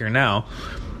back here now,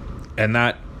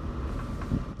 and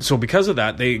so because of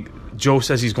that, Joe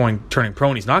says he's turning pro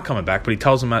and he's not coming back, but he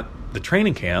tells him at the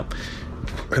training camp,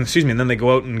 and then they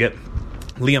go out and get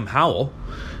Liam Howell,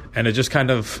 and it just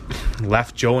kind of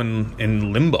left Joe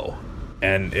in limbo.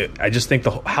 And I just think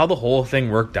how the whole thing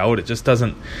worked out, it just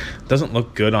doesn't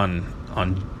look good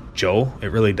on Joe. It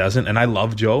really doesn't. And I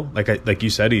love Joe. Like you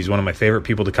said, he's one of my favorite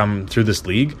people to come through this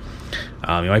league. He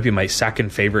might be my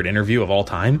second favorite interview of all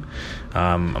time.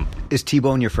 Is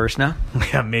T-Bone your first now?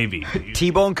 Yeah, maybe.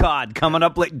 T-Bone Cod coming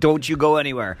up late. Don't you go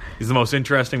anywhere. He's the most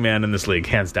interesting man in this league,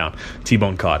 hands down.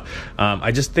 T-Bone Cod.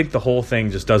 I just think the whole thing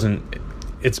just doesn't...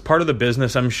 It's part of the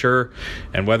business, I'm sure,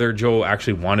 and whether Joe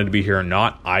actually wanted to be here or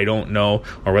not, I don't know,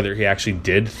 or whether he actually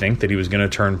did think that he was going to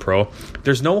turn pro.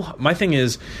 My thing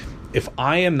is, if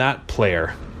I am that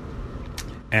player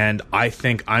and I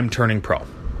think I'm turning pro,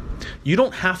 you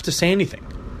don't have to say anything.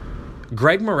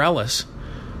 Greg Morales,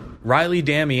 Riley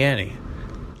Damiani,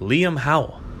 Liam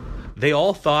Howell, they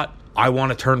all thought, I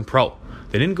want to turn pro.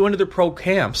 They didn't go into their pro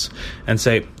camps and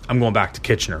say, I'm going back to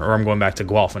Kitchener, or I'm going back to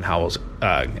Guelph in Howell's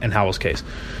case.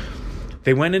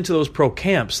 They went into those pro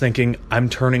camps thinking, I'm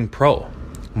turning pro,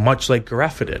 much like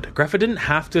Gareffa did. Gareffa didn't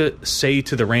have to say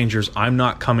to the Rangers, I'm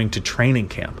not coming to training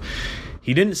camp.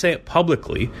 He didn't say it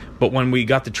publicly, but when we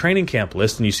got the training camp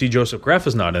list and you see Joseph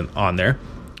Gareffa's not on there,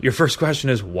 your first question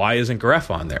is, why isn't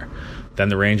Gareffa on there? Then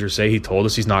the Rangers say, he told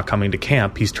us he's not coming to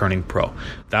camp, he's turning pro.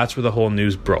 That's where the whole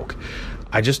news broke.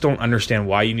 I just don't understand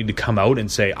why you need to come out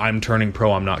and say, I'm turning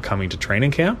pro, I'm not coming to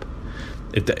training camp.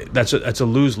 That's a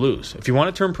lose-lose. If you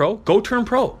want to turn pro, go turn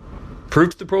pro.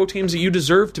 Prove to the pro teams that you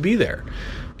deserve to be there.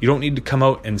 You don't need to come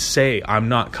out and say, I'm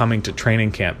not coming to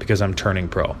training camp because I'm turning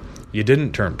pro. You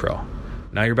didn't turn pro.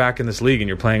 Now you're back in this league and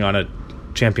you're playing on a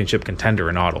championship contender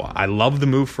in Ottawa. I love the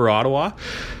move for Ottawa.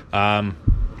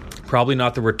 Probably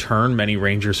not the return many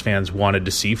Rangers fans wanted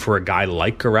to see for a guy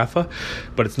like Gareffa,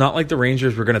 but it's not like the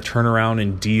Rangers were going to turn around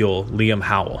and deal Liam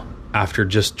Howell after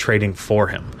just trading for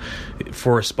him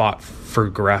for a spot for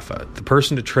Gareffa. The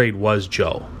person to trade was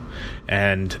Joe,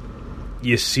 and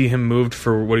you see him moved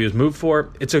for what he was moved for.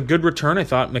 It's a good return. I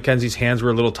thought Mackenzie's hands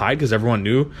were a little tied because everyone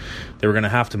knew they were going to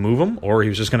have to move him, or he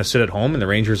was just going to sit at home, and the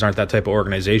Rangers aren't that type of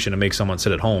organization to make someone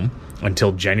sit at home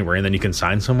until January, and then you can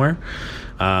sign somewhere.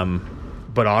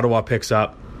 But Ottawa picks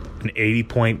up an 80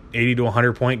 to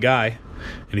 100 point guy,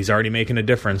 and he's already making a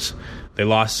difference. They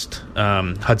lost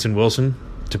Hudson Wilson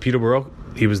to Peterborough.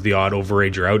 He was the odd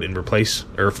overager out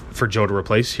for Joe to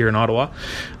replace here in Ottawa.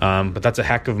 But that's a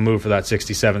heck of a move for that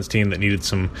 67s team that needed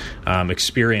some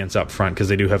experience up front, because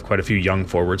they do have quite a few young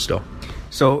forwards still.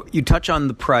 So you touch on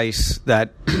the price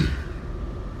that...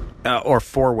 or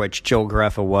for which Joe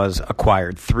Gareffa was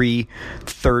acquired. 3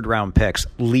 third-round picks.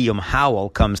 Liam Howell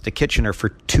comes to Kitchener for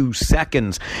 2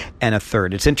 seconds and a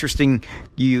third. It's interesting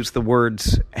you use the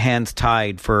words hands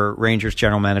tied for Rangers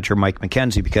general manager Mike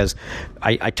Mackenzie, because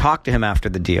I talked to him after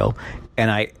the deal, and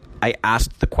I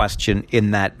asked the question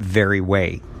in that very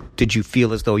way. Did you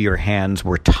feel as though your hands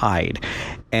were tied?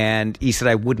 And he said,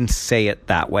 I wouldn't say it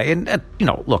that way. And,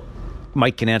 look,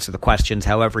 Mike can answer the questions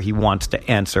however he wants to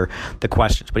answer the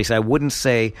questions. But he said, I wouldn't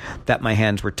say that my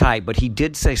hands were tied. But he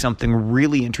did say something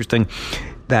really interesting,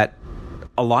 that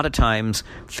a lot of times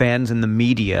fans in the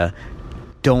media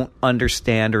don't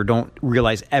understand or don't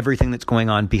realize everything that's going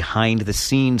on behind the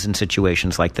scenes in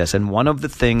situations like this. And one of the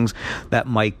things that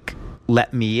Mike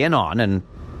let me in on, and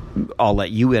I'll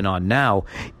let you in on now,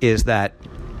 is that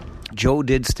Joe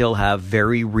did still have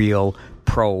very real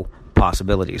pro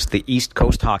possibilities. The East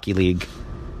Coast Hockey League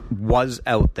was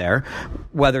out there.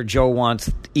 Whether Joe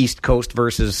wants East Coast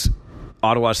versus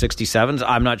Ottawa 67s,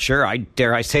 I'm not sure. I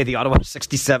say the Ottawa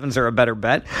 67s are a better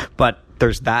bet, but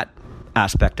there's that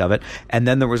aspect of it. And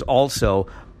then there was also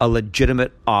a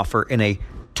legitimate offer in a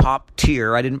top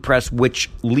tier, I didn't press which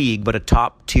league, but a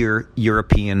top tier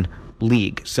European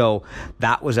league. So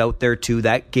that was out there too.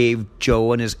 That gave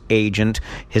Joe and his agent,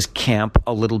 his camp,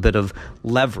 a little bit of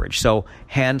leverage. So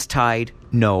hands tied,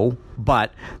 no.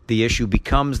 But the issue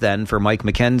becomes then for Mike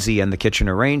Mackenzie and the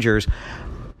Kitchener Rangers,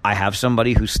 I have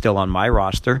somebody who's still on my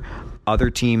roster.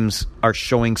 Other teams are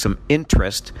showing some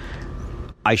interest.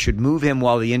 I should move him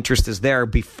while the interest is there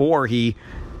before he,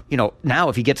 now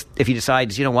if he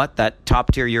decides, that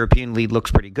top tier European league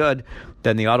looks pretty good,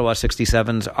 then the Ottawa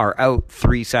 67s are out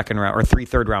 3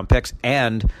 third round picks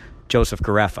and Joseph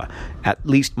Gareffa. At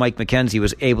least Mike Mackenzie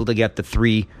was able to get the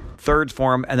 3 thirds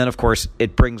for him. And then, of course,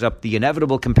 it brings up the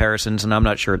inevitable comparisons, and I'm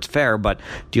not sure it's fair, but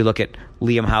do you look at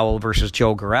Liam Howell versus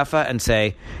Joe Gareffa and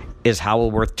say, Is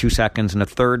Howell worth 2 seconds and a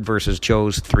third versus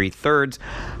Joe's 3/3?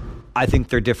 I think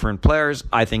they're different players.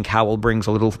 I think Howell brings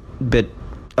a little bit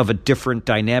of a different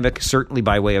dynamic, certainly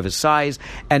by way of his size.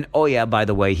 And, oh yeah, by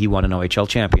the way, he won an OHL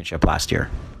championship last year.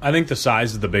 I think the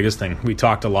size is the biggest thing. We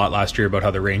talked a lot last year about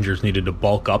how the Rangers needed to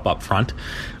bulk up front.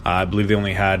 I believe they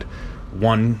only had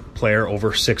one player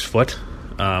over 6 foot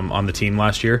on the team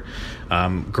last year.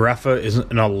 Gareffa is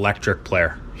an electric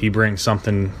player. He brings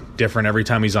something different every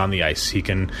time he's on the ice. He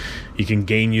can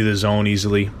gain you the zone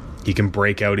easily. He can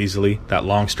break out easily. That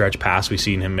long stretch pass we've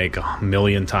seen him make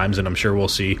 1,000,000 times, and I'm sure we'll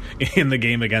see in the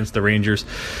game against the Rangers.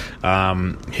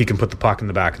 He can put the puck in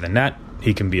the back of the net.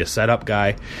 He can be a setup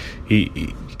guy.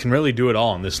 He can really do it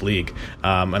all in this league.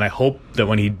 And I hope that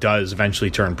when he does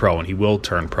eventually turn pro, and he will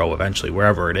turn pro eventually,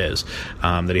 wherever it is,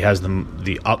 that he has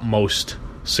the utmost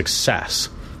success.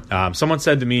 Someone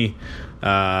said to me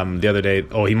the other day,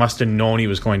 he must have known he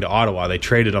was going to Ottawa. They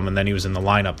traded him, and then he was in the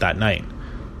lineup that night.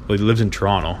 Well, he lives in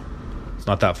Toronto. It's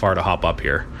not that far to hop up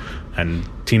here. And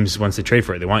teams, once they trade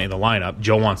for it, they want you in the lineup.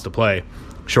 Joe wants to play.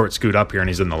 Short scoot up here, and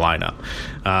he's in the lineup.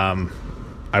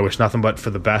 I wish nothing but for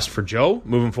the best for Joe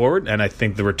moving forward, and I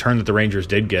think the return that the Rangers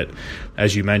did get,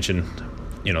 as you mentioned,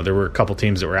 there were a couple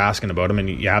teams that were asking about him, and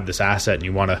you have this asset, and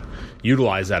you want to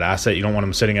utilize that asset. You don't want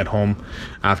him sitting at home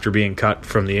after being cut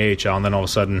from the AHL, and then all of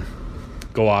a sudden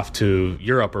go off to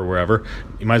Europe or wherever.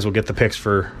 You might as well get the picks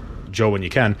for Joe when you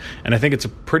can, and I think it's a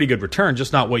pretty good return,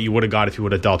 just not what you would have got if you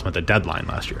would have dealt him at the deadline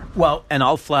last year. Well, and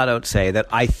I'll flat out say that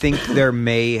I think there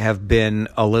may have been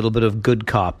a little bit of good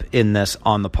cop in this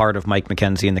on the part of Mike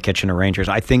McKenzie and the Kitchener Rangers.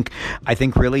 I think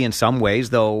really in some ways,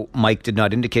 though Mike did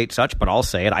not indicate such, but I'll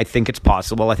say it, I think it's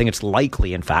possible, I think it's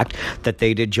likely, in fact, that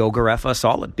they did Joe Gareffa a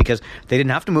solid, because they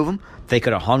didn't have to move him. They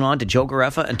could have hung on to Joe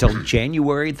Gareffa until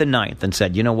January the 9th and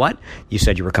said, you know what? You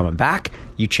said you were coming back.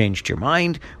 You changed your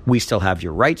mind. We still have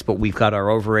your rights, but we've got our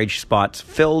overage spots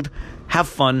filled. Have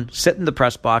fun. Sit in the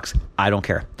press box. I don't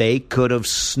care. They could have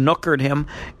snookered him,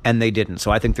 and they didn't.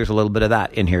 So I think there's a little bit of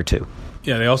that in here, too.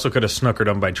 Yeah, they also could have snookered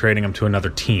him by trading him to another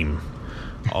team.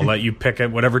 I'll let you pick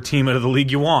whatever team out of the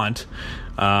league you want.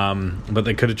 But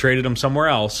they could have traded him somewhere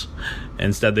else.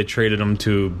 Instead, they traded him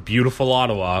to beautiful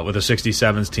Ottawa with a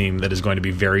 67s team that is going to be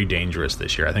very dangerous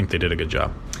this year. I think they did a good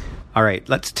job. All right,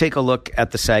 let's take a look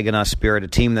at the Saginaw Spirit, a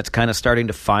team that's kind of starting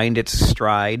to find its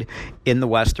stride in the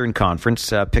Western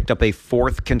Conference. Picked up a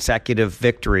 4th consecutive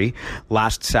victory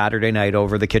last Saturday night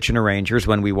over the Kitchener Rangers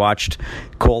when we watched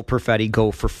Cole Perfetti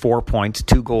go for 4 points,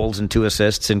 2 goals and 2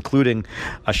 assists, including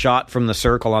a shot from the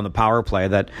circle on the power play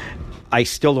that I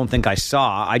still don't think I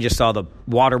saw. I just saw the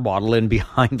water bottle in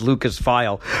behind Lucas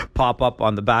File pop up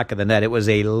on the back of the net. It was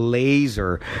a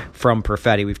laser from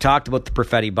Perfetti. We've talked about the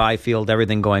Perfetti Byfield,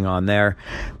 everything going on there.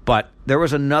 But there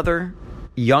was another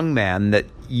young man that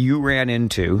you ran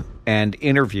into and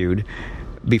interviewed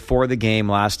before the game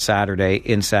last Saturday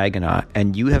in Saginaw,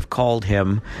 and you have called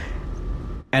him,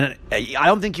 and I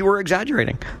don't think you were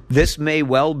exaggerating, this may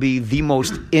well be the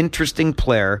most interesting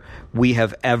player we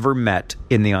have ever met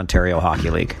in the Ontario Hockey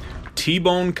League.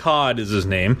 T-Bone Codd is his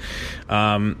name.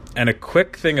 And a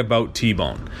quick thing about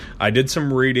T-Bone. I did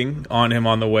some reading on him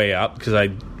on the way up because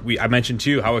I mentioned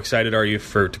to you, how excited are you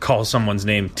to call someone's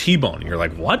name T-Bone? And you're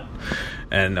like, what?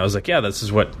 And I was like, yeah, this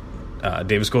is what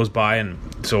Davis goes by. And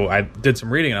so I did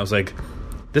some reading, and I was like,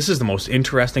 this is the most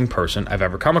interesting person I've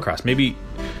ever come across. Maybe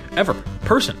ever.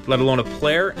 Person, let alone a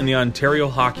player in the Ontario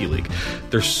Hockey League.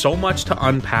 There's so much to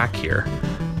unpack here,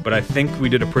 but I think we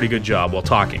did a pretty good job while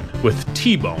talking with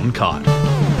T-Bone Codd.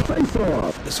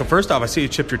 So first off, I see you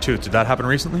chipped your tooth. Did that happen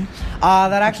recently?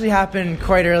 That actually happened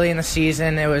quite early in the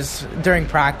season. It was during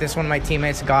practice. One of my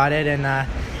teammates got it, and that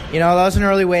was an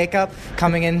early wake-up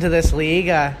coming into this league.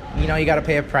 You got to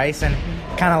pay a price, and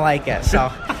kind of like it.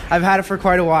 So I've had it for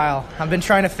quite a while. I've been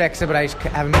trying to fix it, but I just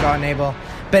haven't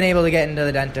been able to get into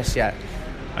the dentist yet.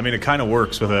 I mean, it kind of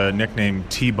works with a nickname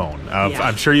T-Bone.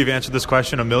 I'm sure you've answered this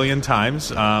question a million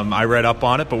times. I read up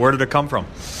on it, but where did it come from?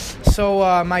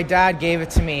 So my dad gave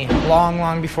it to me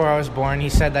long before I was born. He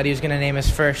said that he was going to name his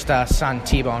first son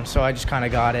T-Bone, so I just kind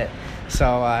of got it.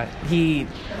 So he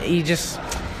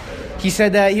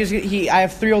said that I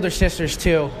have 3 older sisters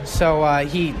too, so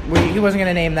he wasn't going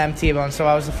to name them T-Bone. So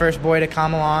I was the first boy to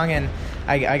come along, and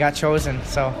I got chosen.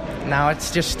 So now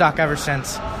it's just stuck ever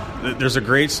since. There's a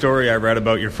great story I read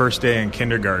about your first day in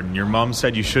kindergarten. Your mom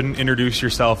said you shouldn't introduce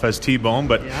yourself as T-Bone,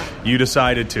 but you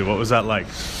decided to. What was that like?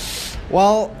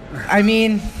 Well, I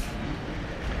mean,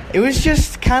 it was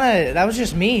just that was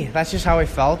just me. That's just how I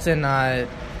felt, and I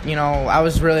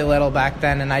was really little back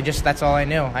then, and that's all I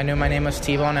knew. I knew my name was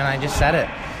T-Bone, and I just said it.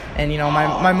 And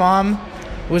my mom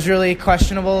was really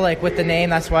questionable, like with the name.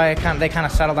 That's why they kind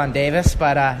of settled on Davis.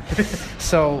 But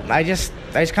so I just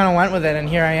kind of went with it, and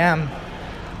here I am.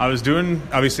 I was doing,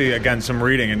 obviously, again, some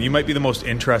reading, and you might be the most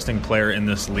interesting player in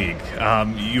this league.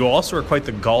 You also are quite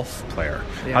the golf player.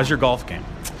 Yeah. How's your golf game?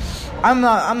 I'm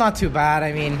not too bad.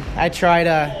 I mean, I try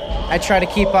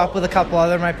to keep up with a couple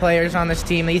other my players on this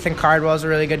team. Ethan Cardwell's a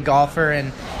really good golfer,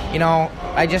 and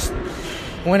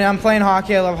when I'm playing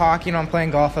hockey, I love hockey. When I'm playing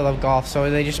golf, I love golf. So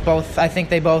I think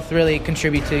they both really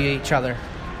contribute to each other.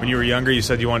 When you were younger, you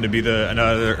said you wanted to be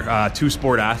another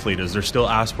two-sport athlete. Is there still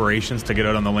aspirations to get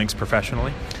out on the links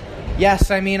professionally?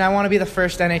 Yes, I mean, I want to be the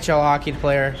first NHL hockey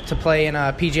player to play in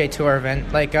a PGA Tour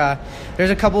event. Like, there's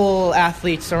a couple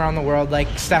athletes around the world, like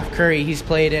Steph Curry. He's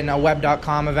played in a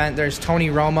Web.com event. There's Tony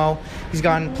Romo. He's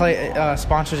gotten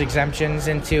sponsors exemptions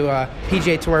into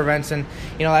PGA Tour events, and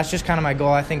that's just kind of my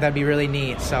goal. I think that'd be really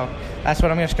neat. So that's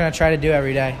what I'm just going to try to do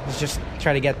every day. Is just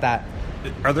try to get that.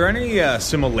 Are there any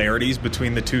similarities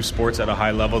between the two sports at a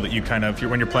high level that you kind of,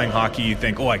 when you're playing hockey, you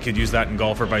think, I could use that in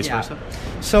golf or vice versa?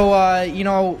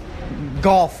 So,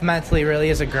 golf mentally really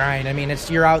is a grind. I mean,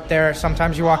 you're out there.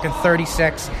 Sometimes you're walking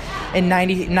 36 in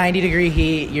 90 degree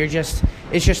heat.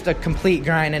 It's just a complete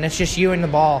grind, and it's just you and the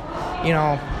ball.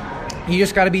 You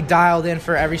just got to be dialed in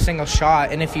for every single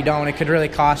shot, and if you don't, it could really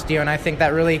cost you. And I think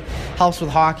that really helps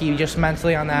with hockey, just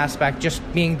mentally on the aspect, just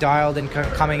being dialed and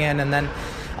coming in, and then.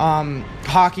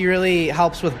 Hockey really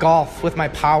helps with golf, with my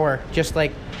power, just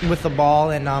like with the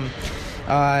ball, and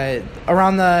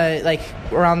around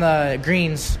the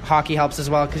greens, hockey helps as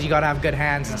well because you got to have good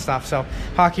hands and stuff. So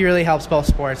hockey really helps both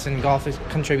sports, and golf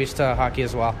contributes to hockey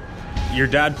as well. Your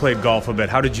dad played golf a bit.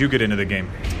 How did you get into the game?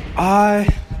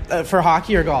 For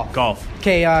hockey or golf? Golf.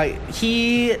 Okay,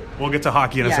 We'll get to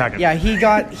hockey in a second. Yeah,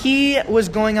 he was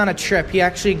going on a trip. He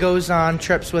actually goes on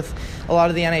trips with a lot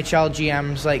of the NHL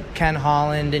GMs like Ken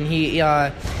Holland, and he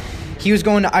was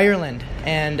going to Ireland,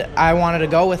 and I wanted to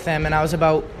go with him, and I was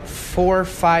about 4 or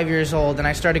 5 years old, and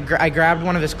I grabbed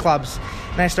one of his clubs,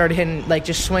 and I started hitting,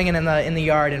 just swinging in the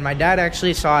yard, and my dad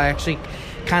actually saw I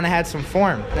kind of had some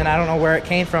form, and I don't know where it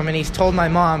came from, and he's told my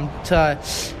mom to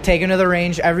take him to the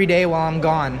range every day while I'm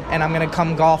gone, and I'm going to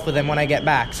come golf with him when I get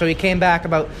back. So he came back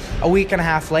about a week and a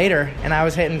half later, and I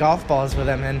was hitting golf balls with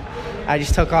him, and I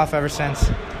just took off ever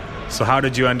since. So how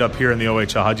did you end up here in the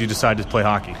OHL? How did you decide to play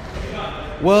hockey?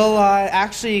 Well,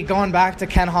 actually, going back to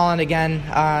Ken Holland again,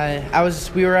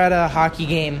 we were at a hockey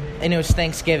game, and it was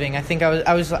Thanksgiving. I think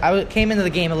I came into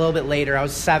the game a little bit later. I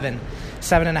was 7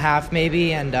 and a half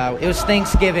maybe, and it was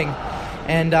Thanksgiving,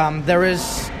 and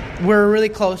we're really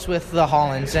close with the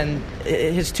Hollands, and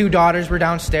his 2 daughters were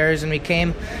downstairs, and we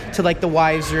came to the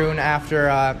wives' room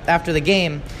after the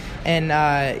game, and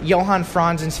Johan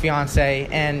Franzen's fiance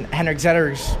and Henrik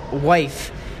Zetter's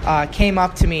wife came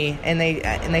up to me, and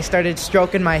they started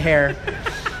stroking my hair.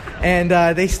 And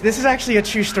this is actually a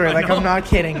true story. I'm not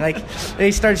kidding.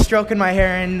 They started stroking my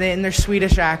hair, and in their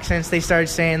Swedish accents, they started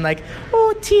saying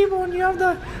 "Oh, T-Bone, you have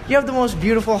the most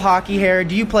beautiful hockey hair.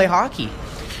 Do you play hockey?"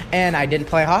 And I didn't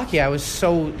play hockey. I was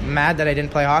so mad that I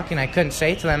didn't play hockey, and I couldn't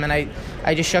say it to them. And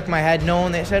I just shook my head no,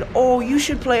 and they said, "Oh, you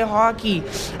should play hockey."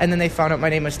 And then they found out my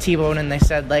name was T-Bone, and they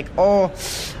said "Oh,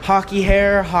 hockey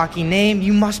hair, hockey name.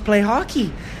 You must play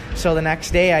hockey." So the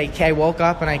next day, I woke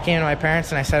up and I came to my parents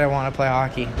and I said I want to play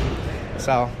hockey.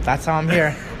 So that's how I'm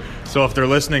here. So if they're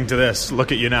listening to this,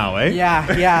 look at you now, eh?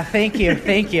 Yeah. Thank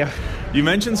you. You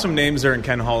mentioned some names there in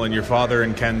Ken Holland, your father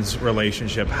and Ken's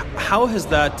relationship. How has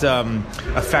that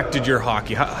affected your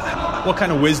hockey? What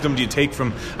kind of wisdom do you take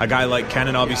from a guy like Ken?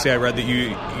 And obviously I read that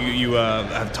you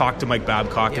have talked to Mike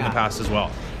Babcock in the past as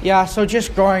well. Yeah, so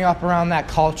just growing up around that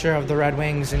culture of the Red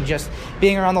Wings and just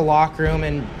being around the locker room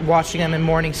and watching them in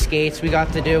morning skates, we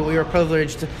were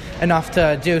privileged enough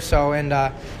to do so, and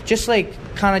just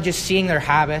seeing their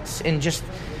habits and just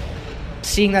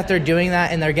seeing that they're doing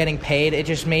that and they're getting paid, it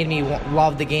just made me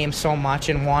love the game so much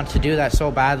and want to do that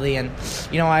so badly. And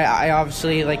I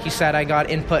obviously, like you said, I got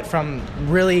input from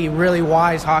really, really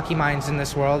wise hockey minds in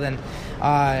this world, and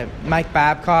Mike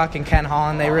Babcock and Ken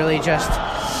Holland, they really just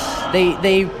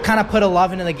They kind of put a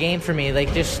love into the game for me. They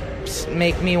just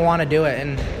make me want to do it,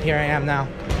 and here I am now.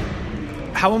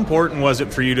 How important was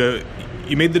it for you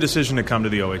you made the decision to come to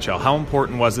the OHL. How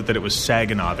important was it that it was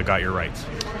Saginaw that got your rights?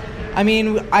 I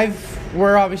mean,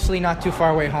 we're obviously not too far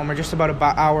away home. We're just about an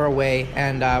hour away,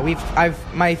 and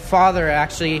my father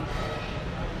actually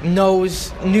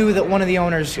knew that one of the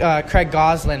owners, Craig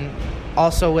Goslin,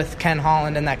 also with Ken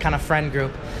Holland and that kind of friend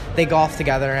group, they golf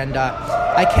together, and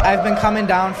I've been coming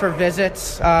down for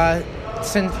visits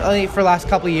since for the last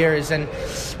couple of years, and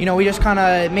we just kind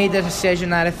of made the decision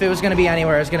that if it was going to be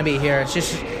anywhere, it was going to be here.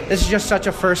 This is just such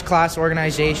a first-class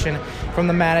organization, from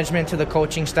the management to the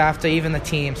coaching staff to even the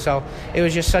team. So it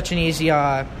was just such an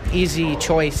easy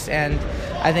choice, and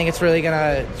I think it's really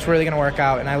gonna work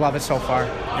out, and I love it so far.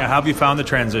 Yeah, how have you found the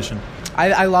transition?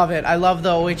 I love it. I love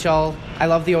the OHL. I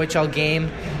love the OHL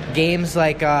games.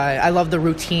 Like I love the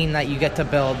routine that you get to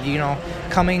build.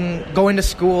 Going to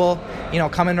school,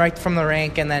 coming right from the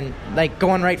rink, and then like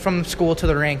going right from school to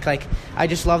the rink. Like I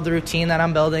just love the routine that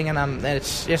I'm building, and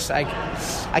it's just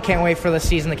I can't wait for the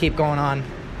season to keep going on.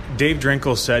 Dave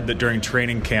Drinkel said that during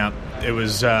training camp, it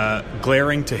was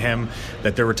glaring to him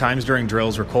that there were times during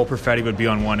drills where Cole Perfetti would be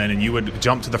on one end and you would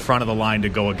jump to the front of the line to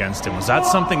go against him. Was that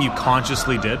something you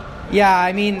consciously did? Yeah,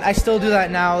 I mean, I still do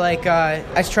that now. Like,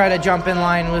 I try to jump in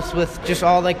line with just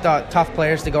all like the tough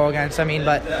players to go against. I mean,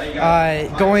 but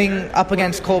going up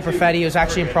against Cole Perfetti was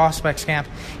actually in prospects camp.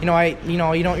 You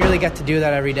don't really get to do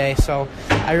that every day. So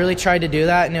I really tried to do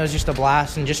that, and it was just a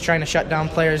blast. And just trying to shut down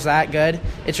players that good,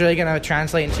 it's really going to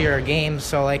translate into your game.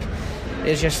 So like,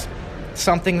 it's just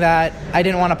something that I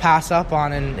didn't want to pass up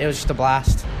on, and it was just a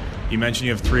blast. You mentioned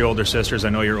you have 3 older sisters. I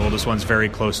know your oldest one's very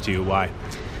close to you. Why?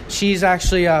 She's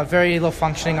actually very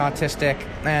low-functioning autistic,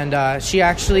 and she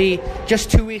actually, just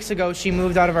 2 weeks ago, she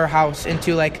moved out of her house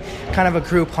into, like, kind of a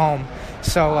group home.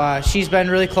 So she's been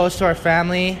really close to our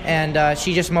family, and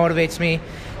she just motivates me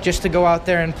just to go out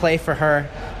there and play for her,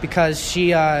 because she,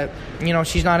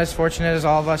 she's not as fortunate as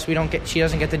all of us. She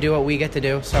doesn't get to do what we get to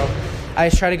do. So I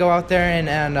just try to go out there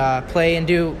and play and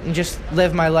just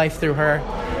live my life through her,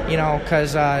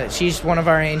 because she's one of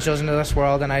our angels into this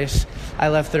world, and I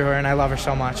live through her, and I love her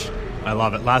so much. I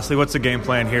love it. Lastly, what's the game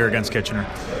plan here against Kitchener?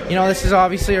 This is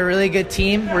obviously a really good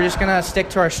team. We're just going to stick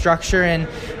to our structure and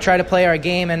try to play our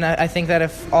game, and I think that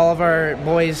if all of our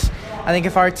boys,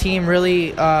 if our team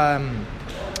really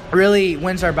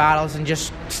wins our battles and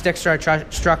just sticks to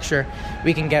our structure,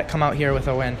 we can come out here with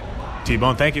a win.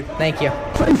 T-Bone, thank you. Thank you.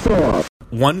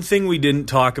 One thing we didn't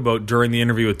talk about during the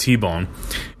interview with T-Bone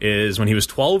is when he was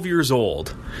 12 years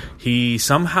old, he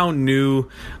somehow knew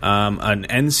an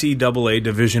NCAA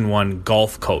Division I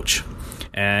golf coach.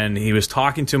 And he was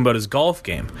talking to him about his golf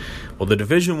game. Well, the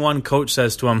Division I coach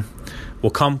says to him,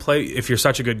 well, come play. If you're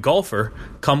such a good golfer,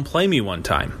 come play me one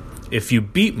time. If you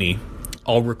beat me,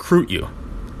 I'll recruit you.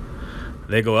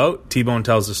 They go out. T-Bone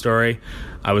tells the story.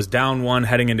 I was down 1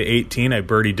 heading into 18. I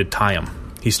birdied to tie him.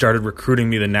 He started recruiting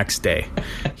me the next day.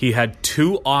 He had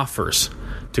 2 offers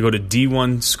to go to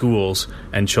D1 schools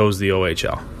and chose the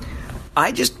OHL.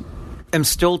 I just am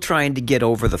still trying to get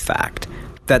over the fact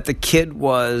that the kid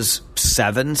was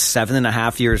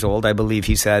 7.5 years old, I believe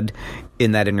he said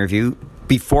in that interview,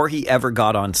 before he ever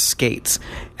got on skates.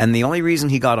 And the only reason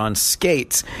he got on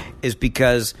skates is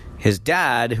because his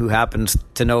dad, who happens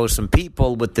to know some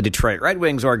people with the Detroit Red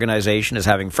Wings organization, is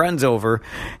having friends over,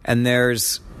 and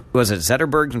there's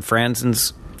Zetterberg and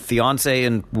Franzen's fiance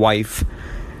and wife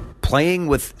playing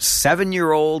with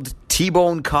 7-year-old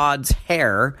T-Bone Codd's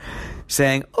hair,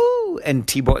 saying, "Oh," and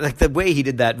T-Bone, like the way he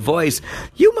did that voice,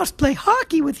 "You must play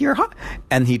hockey with your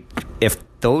and if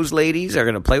those ladies are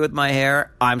going to play with my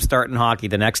hair, I'm starting hockey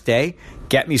the next day.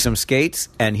 Get me some skates,"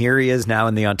 and here he is now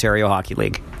in the Ontario Hockey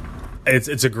League.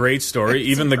 It's a great story.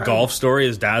 Even the golf story,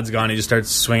 his dad's gone, he just starts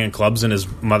swinging clubs, and his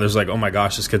mother's like, "Oh my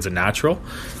gosh, this kid's a natural."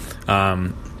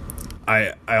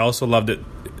 I also loved it.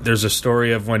 There's a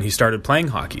story of when he started playing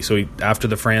hockey. So after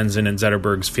the Franzen and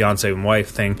Zetterberg's fiance and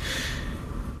wife thing,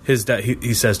 his dad,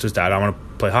 he says to his dad, "I want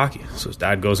to play hockey." So his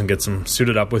dad goes and gets him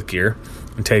suited up with gear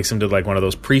and takes him to like one of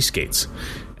those pre-skates.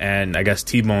 And I guess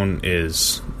T-Bone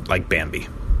is like Bambi.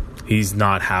 He's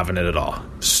not having it at all.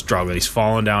 Struggling. He's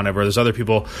falling down everywhere. There's other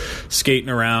people skating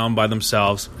around by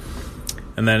themselves.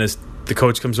 And then the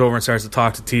coach comes over and starts to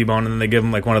talk to T-Bone, and then they give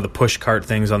him like one of the push cart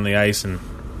things on the ice, and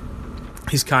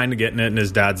he's kind of getting it, and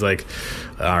his dad's like,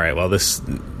 "All right, well, this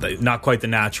not quite the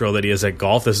natural that he is at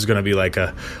golf. This is going to be like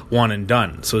a one and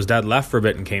done." So his dad left for a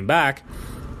bit and came back,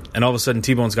 and all of a sudden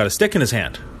T-Bone's got a stick in his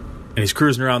hand, and he's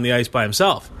cruising around the ice by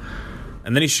himself.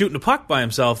 And then he's shooting a puck by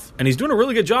himself, and he's doing a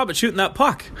really good job at shooting that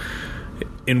puck.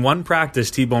 In one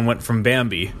practice, T-Bone went from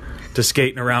Bambi to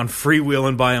skating around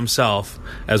freewheeling by himself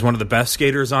as one of the best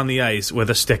skaters on the ice with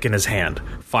a stick in his hand,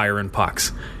 firing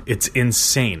pucks. It's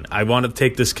insane. I want to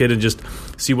take this kid and just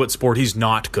see what sport he's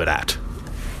not good at.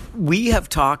 We have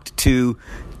talked to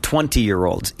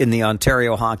 20-year-olds in the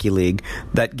Ontario Hockey League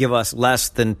that give us less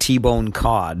than T-Bone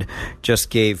Codd just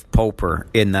gave Poper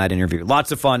in that interview.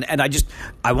 Lots of fun. And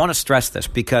I want to stress this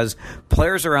because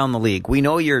players around the league, we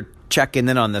know you're checking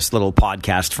in on this little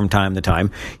podcast from time to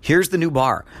time, here's the new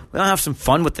bar. We want to have some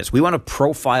fun with this. We want to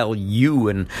profile you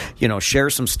and, share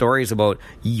some stories about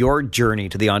your journey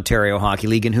to the Ontario Hockey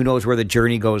League, and who knows where the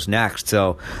journey goes next.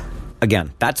 So,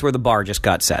 again, that's where the bar just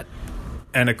got set.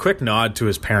 And a quick nod to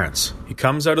his parents. He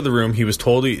comes out of the room. He was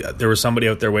told there was somebody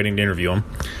out there waiting to interview him.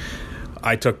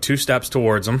 I took 2 steps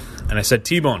towards him, and I said,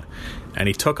 T-Bone. And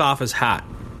he took off his hat,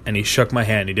 and he shook my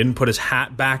hand. He didn't put his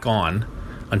hat back on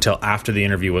until after the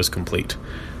interview was complete.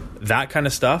 That kind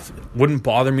of stuff wouldn't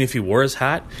bother me if he wore his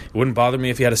hat. It wouldn't bother me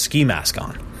if he had a ski mask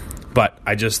on. But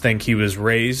I just think he was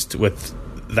raised with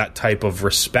that type of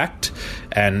respect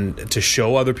and to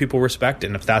show other people respect.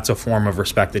 And if that's a form of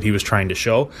respect that he was trying to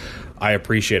show, I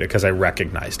appreciate it because I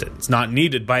recognized it. It's not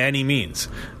needed by any means.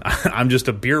 I'm just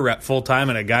a beer rep full time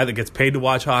and a guy that gets paid to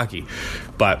watch hockey.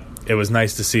 But it was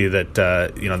nice to see that,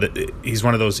 that he's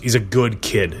one of those, he's a good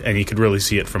kid, and you could really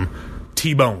see it from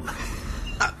T-Bone.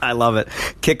 I love it.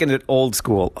 Kicking it old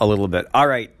school a little bit. All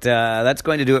right, that's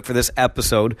going to do it for this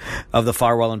episode of the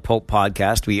Farwell and Pope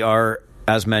podcast. We are,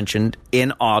 as mentioned,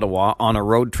 in Ottawa on a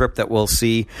road trip that will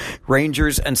see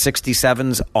Rangers and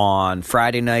 67s on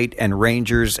Friday night and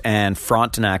Rangers and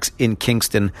Frontenacs in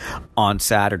Kingston on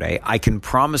Saturday. I can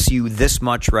promise you this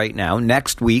much right now.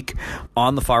 Next week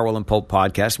on the Farwell and Pope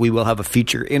podcast, we will have a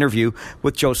feature interview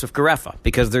with Joseph Gareffa,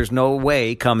 because there's no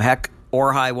way, come heck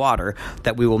or high water,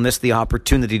 that we will miss the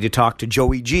opportunity to talk to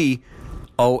Joey G.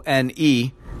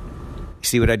 O-N-E.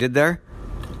 See what I did there?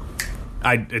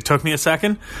 It took me a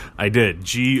second. I did.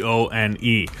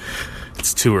 G-O-N-E.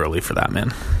 It's too early for that,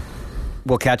 man.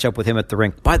 We'll catch up with him at the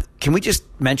rink. But can we just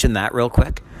mention that real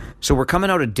quick? So we're coming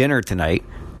out of dinner tonight.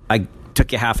 I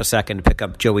took you half a second to pick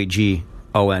up Joey G.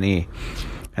 O-N-E.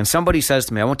 And somebody says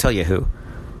to me, I won't tell you who,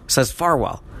 says,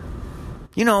 Farwell,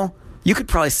 you could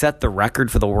probably set the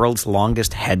record for the world's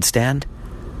longest headstand.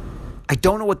 I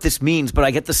don't know what this means, but I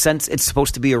get the sense it's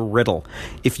supposed to be a riddle.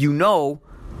 If you know,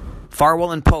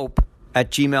 Farwell and Pope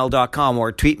at gmail.com,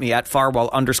 or tweet me at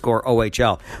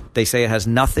Farwell_OHL. They say it has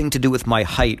nothing to do with my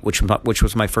height, which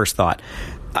was my first thought.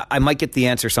 I might get the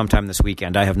answer sometime this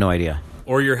weekend. I have no idea.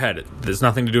 Or your head. There's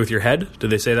nothing to do with your head? Did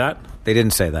they say that? They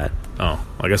didn't say that. Oh,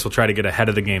 I guess we'll try to get ahead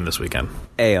of the game this weekend.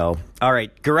 Ayo. All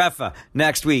right, Gareffa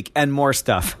next week and more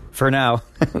stuff. For now,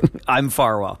 I'm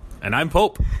Farwell. And I'm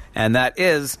Pope. And that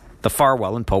is the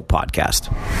Farwell and Pope podcast.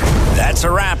 That's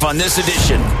a wrap on this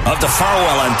edition of the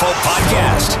Farwell and Pope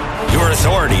podcast. Your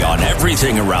authority on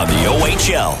everything around the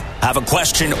OHL. Have a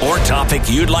question or topic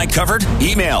you'd like covered?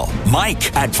 Email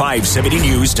Mike at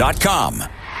 570news.com.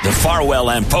 The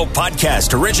Farwell and Pope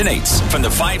podcast originates from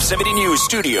the 570 News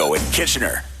studio in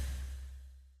Kitchener.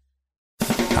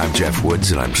 I'm Jeff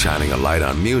Woods, and I'm shining a light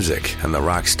on music and the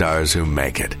rock stars who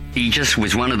make it. He just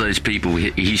was one of those people.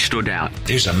 He stood out.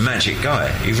 He was a magic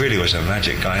guy. He really was a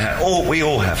magic guy. We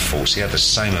all have faults. He had the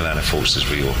same amount of faults as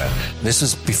we all have. This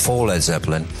was before Led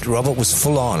Zeppelin. Robert was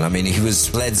full on. I mean, he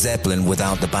was Led Zeppelin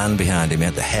without the band behind him. He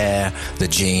had the hair, the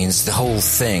jeans, the whole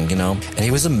thing, and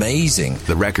he was amazing.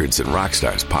 The Records and Rock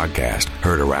Stars podcast,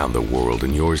 heard around the world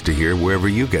and yours to hear wherever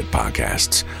you get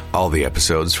podcasts. All the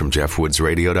episodes from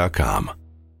JeffWoodsRadio.com.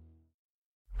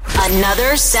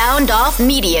 Another Sound Off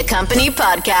Media Company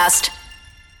podcast.